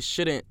that, and it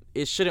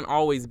shouldn't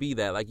always be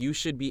that. Like, you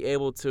should be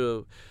able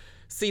to.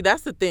 See,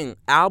 that's the thing.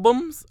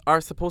 Albums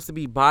are supposed to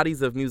be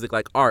bodies of music,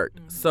 like art.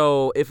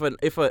 So if a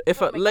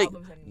like,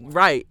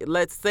 right,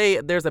 let's say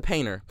there's a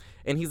painter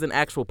and he's an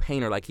actual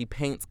painter, like he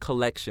paints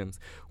collections.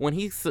 When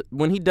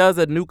he does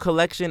a new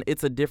collection,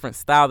 it's a different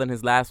style than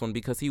his last one,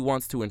 because he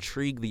wants to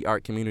intrigue the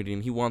art community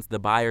and he wants the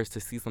buyers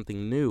to see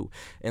something new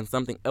and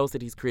something else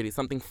that he's created,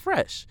 something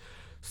fresh.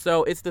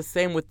 So it's the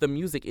same with the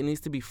music. It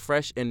needs to be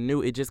fresh and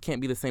new. It just can't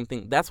be the same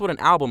thing. That's what an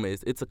album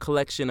is. It's a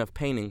collection of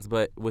paintings,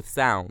 but with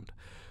sound.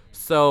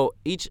 So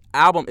each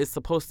album is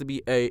supposed to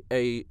be a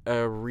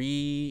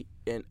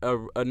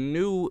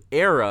new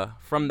era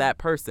from that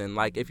person.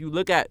 Like, if you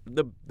look at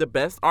the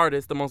best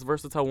artists, the most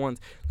versatile ones,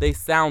 they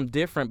sound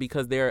different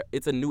because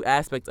it's a new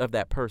aspect of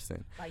that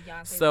person. Like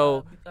Beyonce's,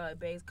 so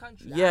Bay's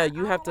Country. yeah,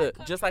 you have to,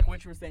 just like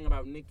what you were saying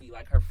about Nicki,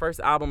 like her first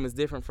album is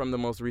different from the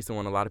most recent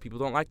one. A lot of people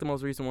don't like the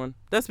most recent one.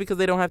 That's because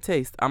they don't have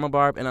taste. I'm a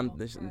Barb, and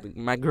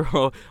my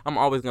girl. I'm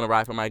always gonna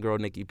ride for my girl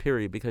Nicki,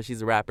 period, because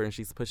she's a rapper and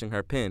she's pushing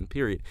her pen,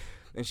 period.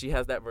 And she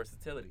has that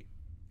versatility.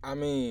 I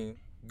mean,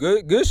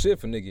 good shit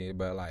for Nicki,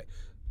 but like,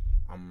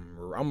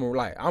 I'm a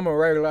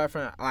regular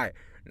fan. Like,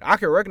 I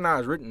can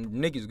recognize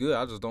Nicki's good.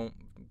 I just don't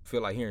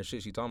feel like hearing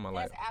shit she talking about.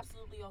 That's like,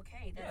 absolutely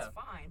okay. That's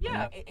fine.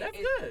 Yeah, that's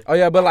good. Oh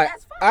yeah, but like, fine.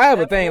 I have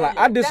a thing. Like,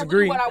 I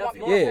disagree. That's really what I want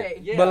to say.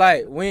 Yeah, but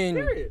like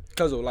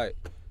cause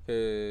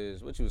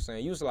what you was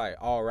saying, you was like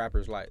all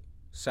rappers like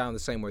sound the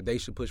same, where they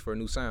should push for a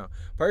new sound.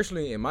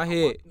 Personally, in my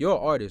head, you're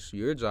an artist.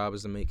 Your job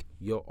is to make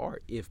your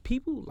art. If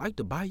people like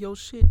to buy your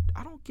shit,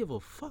 I don't give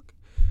a fuck.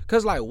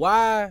 Cause like,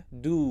 why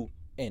do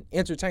an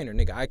entertainer,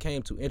 nigga, I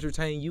came to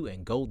entertain you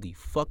and go the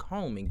fuck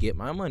home and get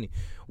my money.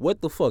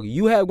 What the fuck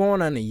you have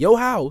going on in your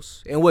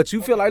house and what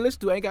you feel like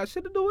listen to ain't got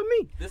shit to do with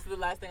me. This is the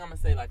last thing I'm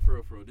gonna say, like,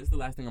 for real. This is the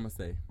last thing I'm gonna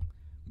say.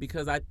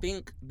 Because I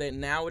think that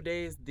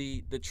nowadays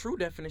the true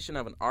definition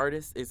of an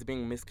artist is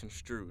being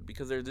misconstrued,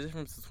 because there's a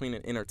difference between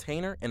an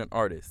entertainer and an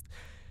artist.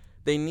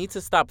 They need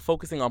to stop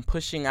focusing on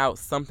pushing out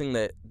something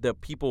that the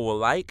people will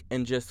like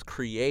and just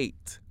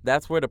create.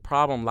 That's where the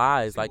problem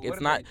lies. Like,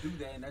 it's not.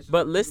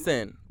 But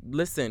listen,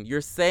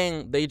 you're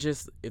saying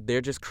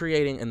they're just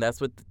creating, and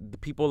that's what the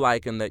people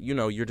like, and that,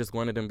 you're just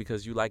going to them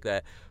because you like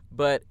that.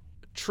 But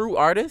true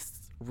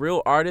artists,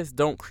 real artists,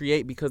 don't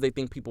create because they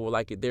think people will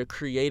like it. They're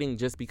creating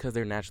just because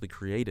they're naturally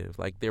creative.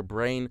 Like, their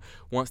brain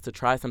wants to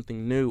try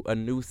something new, a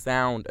new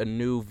sound, a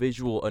new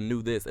visual, a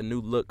new this, a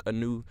new look, a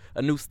new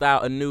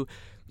style,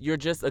 You're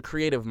just a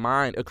creative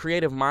mind. A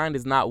creative mind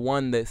is not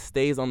one that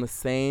stays on the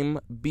same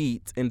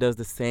beat and does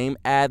the same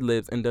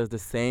ad-libs and does the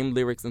same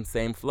lyrics and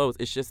same flows.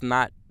 It's just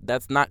not,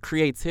 that's not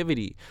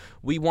creativity.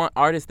 We want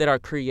artists that are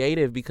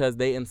creative because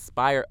they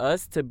inspire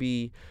us to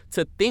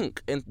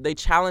think, and they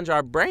challenge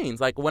our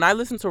brains. Like, when I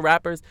listen to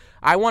rappers,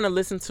 I want to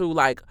listen to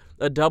like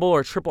a double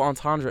or triple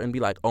entendre and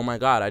be like, oh my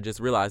God, I just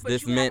realized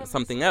this meant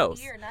something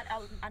else.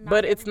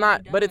 But it's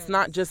not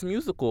just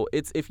musical.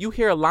 It's if you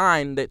hear a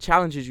line that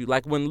challenges you,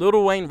 like when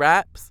Lil Wayne,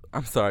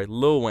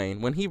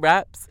 when he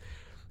raps,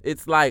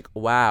 it's like,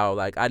 wow,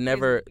 like I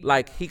never,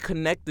 like he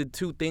connected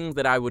two things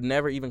that I would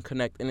never even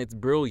connect, and it's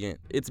brilliant.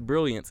 It's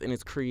brilliance and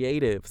it's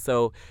creative.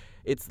 So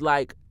it's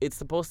like, it's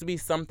supposed to be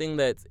something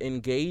that's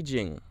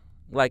engaging.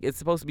 Like, it's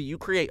supposed to be, you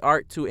create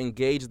art to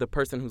engage the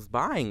person who's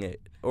buying it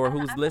or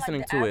who's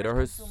listening to it, or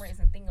who's. Consumer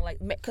isn't thinking like,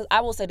 because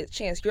I will say this,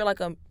 Chance, you're like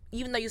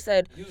even though you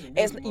said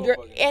it's you're,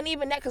 and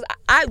even that, because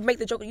I make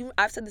the joke.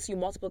 I've said this to you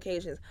multiple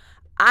occasions.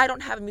 I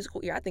don't have a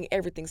musical ear. I think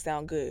everything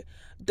sound good.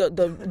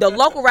 The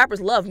local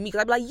rappers love me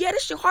because I be like, yeah,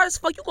 this shit hard as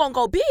fuck. You gonna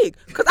go big?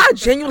 Because I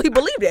genuinely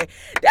believe that.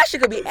 That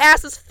shit could be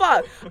ass as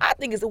fuck. I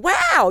think it's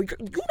wow. You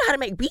know how to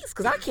make beats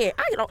because I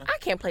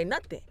can't play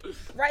nothing,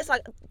 right? So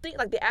like think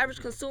like the average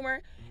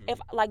consumer. If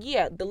like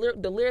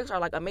the lyrics are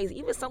like amazing.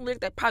 Even some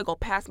lyrics that probably go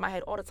past my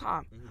head all the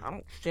time.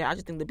 I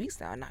just think the beats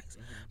sound nice.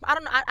 But I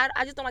don't know.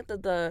 I just don't like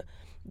the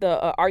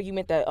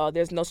argument that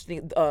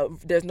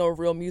there's no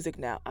real music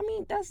now. I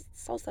mean, that's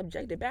so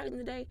subjective. Back in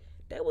the day,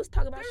 they was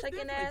talking about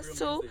shaking ass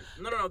too.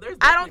 No.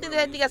 I don't think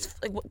that's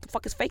like, what the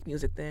fuck is fake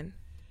music then?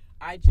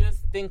 I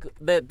just think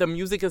that the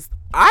music is.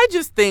 I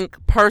just think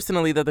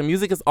personally that the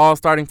music is all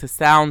starting to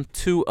sound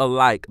too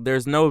alike.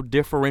 There's no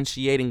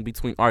differentiating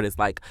between artists.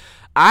 Like,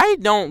 I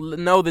don't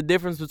know the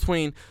difference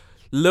between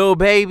Lil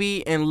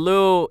Baby and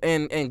Lil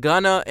and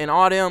Gunna and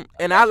all them.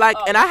 And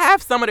and I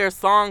have some of their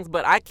songs,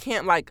 but I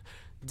can't like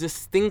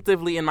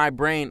distinctively in my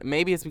brain.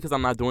 Maybe it's because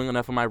I'm not doing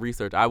enough of my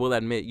research. I will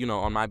admit,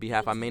 on my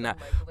behalf, I may not.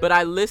 But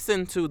I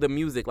listen to the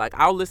music. Like,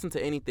 I'll listen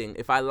to anything.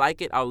 If I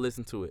like it, I'll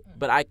listen to it.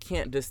 But I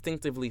can't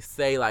distinctively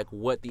say, like,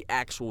 what the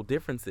actual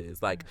difference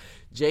is. Like,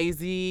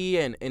 Jay-Z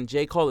and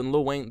J. Cole and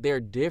Lil Wayne,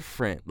 they're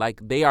different. Like,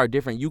 they are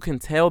different. You can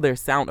tell their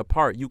sound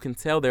apart. You can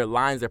tell their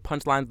lines, their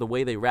punchlines, the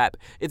way they rap.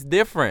 It's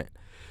different.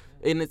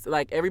 And it's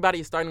like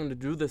everybody is starting to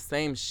do the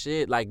same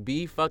shit. Like,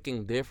 be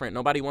fucking different.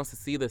 Nobody wants to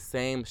see the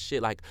same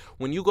shit. Like,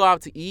 when you go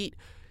out to eat,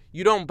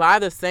 you don't buy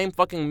the same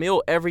fucking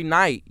meal every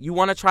night. You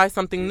want to try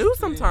something new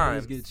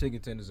sometimes. Let's get chicken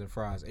tenders and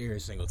fries every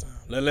single time.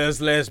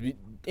 Let's be.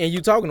 And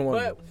you talking to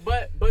one.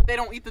 But they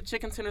don't eat the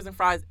chicken tenders and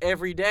fries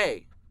every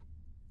day.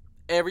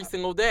 Every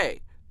single day.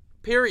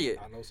 Period.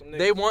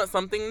 They want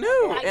something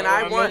new, and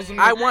I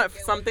want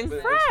something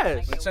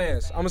fresh. But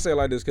Chance, I'm gonna say it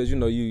like this because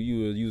you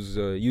use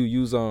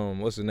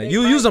what's his name?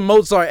 You use a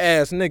Mozart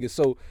ass nigga.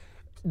 So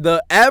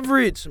the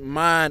average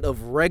mind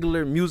of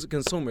regular music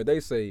consumer, they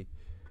say,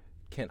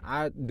 can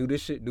I do this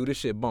shit? Do this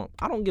shit bump?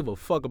 I don't give a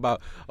fuck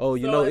about. Oh,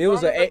 it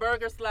was the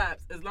burger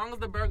slaps. As long as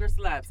the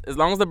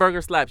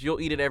burger slaps, you'll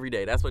eat it every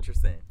day. That's what you're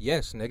saying.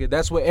 Yes, nigga.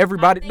 That's what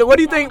everybody. What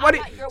do you think?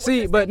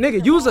 See, but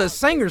nigga, you's a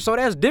singer, so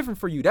that's different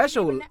for you. That's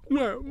your. Y'all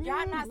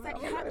not saying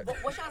what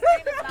y'all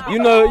saying is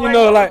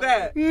not. like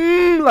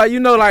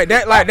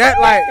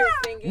that.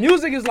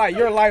 Music is like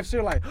your life. So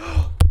you're like.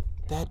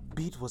 That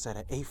beat was at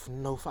an eighth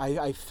note.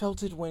 I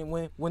felt it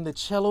when the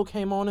cello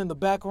came on in the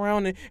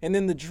background and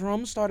then the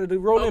drums started to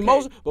roll. Okay.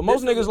 Most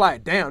niggas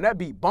like, damn, that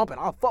beat bumping.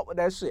 I fuck with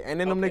that shit.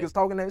 And then them niggas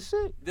talking that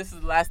shit. This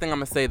is the last thing I'm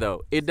gonna say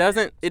though. It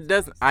doesn't.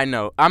 I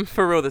know. I'm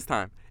for real this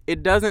time.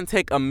 It doesn't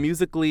take a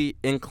musically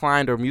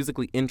inclined or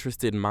musically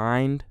interested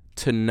mind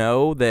to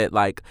know that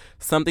like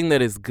something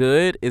that is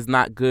good is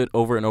not good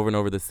over and over and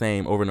over the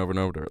same over and over and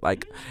over.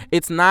 Like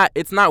it's not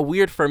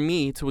weird for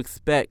me to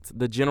expect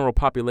the general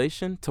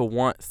population to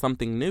want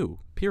something new.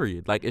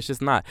 Period. Like it's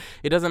just not.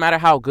 It doesn't matter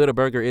how good a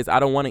burger is. I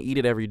don't want to eat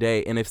it every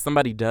day. And if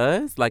somebody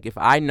does, like if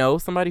I know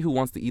somebody who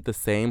wants to eat the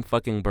same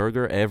fucking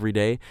burger every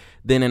day,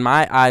 then in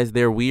my eyes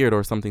they're weird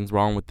or something's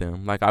wrong with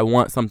them. Like I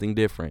want something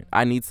different.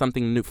 I need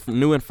something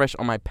new and fresh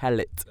on my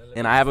palate.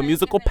 And I have a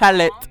musical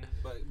palate.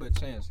 But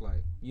Chance,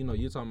 like,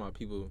 you're talking about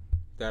people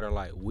that are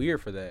like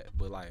weird for that,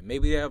 but like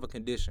maybe they have a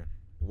condition.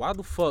 Why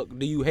the fuck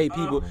do you hate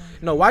people?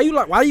 No, why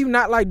you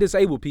not like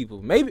disabled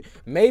people?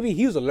 Maybe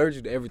he's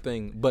allergic to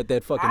everything but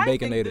that fucking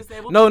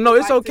baconator. No,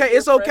 it's okay.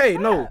 It's okay.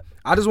 No.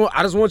 I just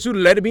want you to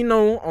let it be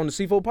known on the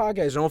C4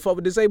 podcast. You don't fuck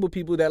with disabled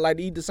people that like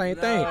to eat the same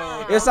thing.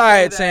 It's all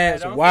right,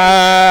 Chance.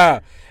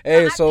 Wow.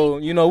 Hey, so,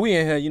 we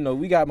in here,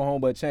 we got my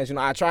homeboy Chance.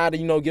 I tried to,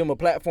 give him a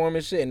platform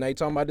and shit, and they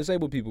talking about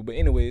disabled people. But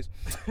anyways,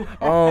 we've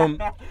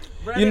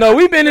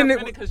been in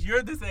it. Because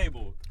you're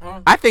disabled.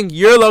 I think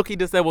you're low-key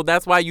disabled.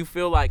 That's why you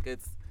feel like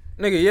it's.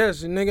 Nigga,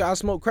 yes, nigga, I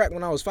smoked crack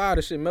when I was 5.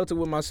 That shit melted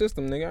with my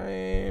system,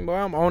 nigga.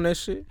 I'm on that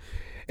shit.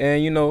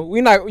 And, we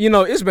not,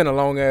 it's been a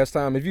long ass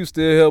time. If you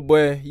still here,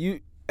 boy,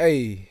 you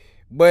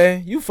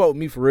fuck with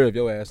me for real if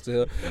your ass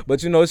still.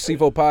 But it's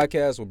C4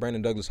 Podcast with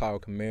Brandon Douglas,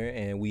 Howard Kamara,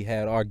 and we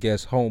had our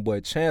guest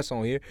homeboy Chance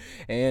on here.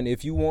 And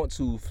if you want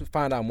to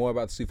find out more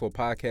about the C4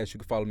 Podcast, you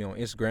can follow me on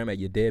Instagram at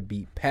your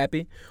deadbeat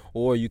pappy,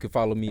 or you can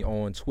follow me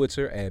on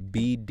Twitter at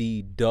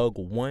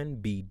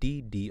BDDoug1,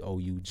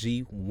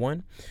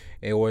 BDDOUG1.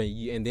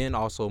 And then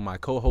also my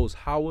co-host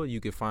Howard, you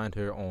can find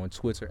her on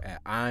Twitter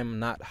at I'm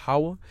Not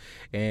Howard,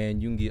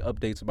 and you can get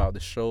updates about the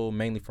show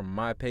mainly from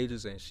my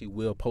pages, and she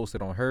will post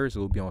it on hers. It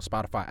will be on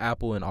Spotify,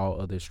 Apple, and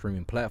all other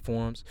streaming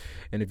platforms.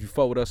 And if you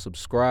fuck with us,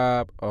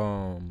 subscribe.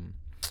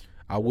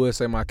 I would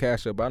say my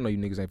cash up, but I know you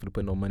niggas ain't finna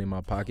put no money in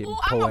my pocket.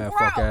 I'm a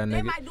fuck ass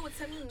nigga. Might do it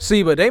to me.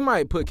 See, but they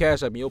might put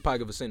cash up in your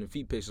pocket for sending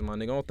feet pictures, my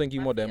nigga. I don't think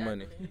you want that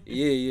money.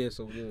 Yeah.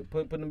 So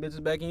put them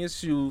bitches back in your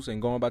shoes and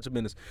go on about your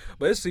business.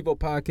 But it's C4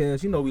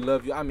 Podcast. We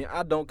love you. I mean,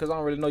 I don't, cause I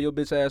don't really know your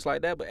bitch ass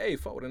like that. But hey,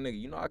 fuck with a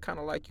nigga. I kind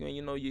of like you, and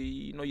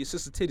your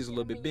sister titties a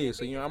little bit big,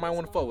 so I might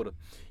want to fuck with her.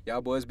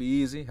 Y'all boys be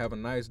easy. Have a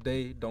nice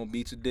day. Don't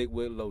beat your dick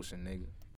with lotion, nigga.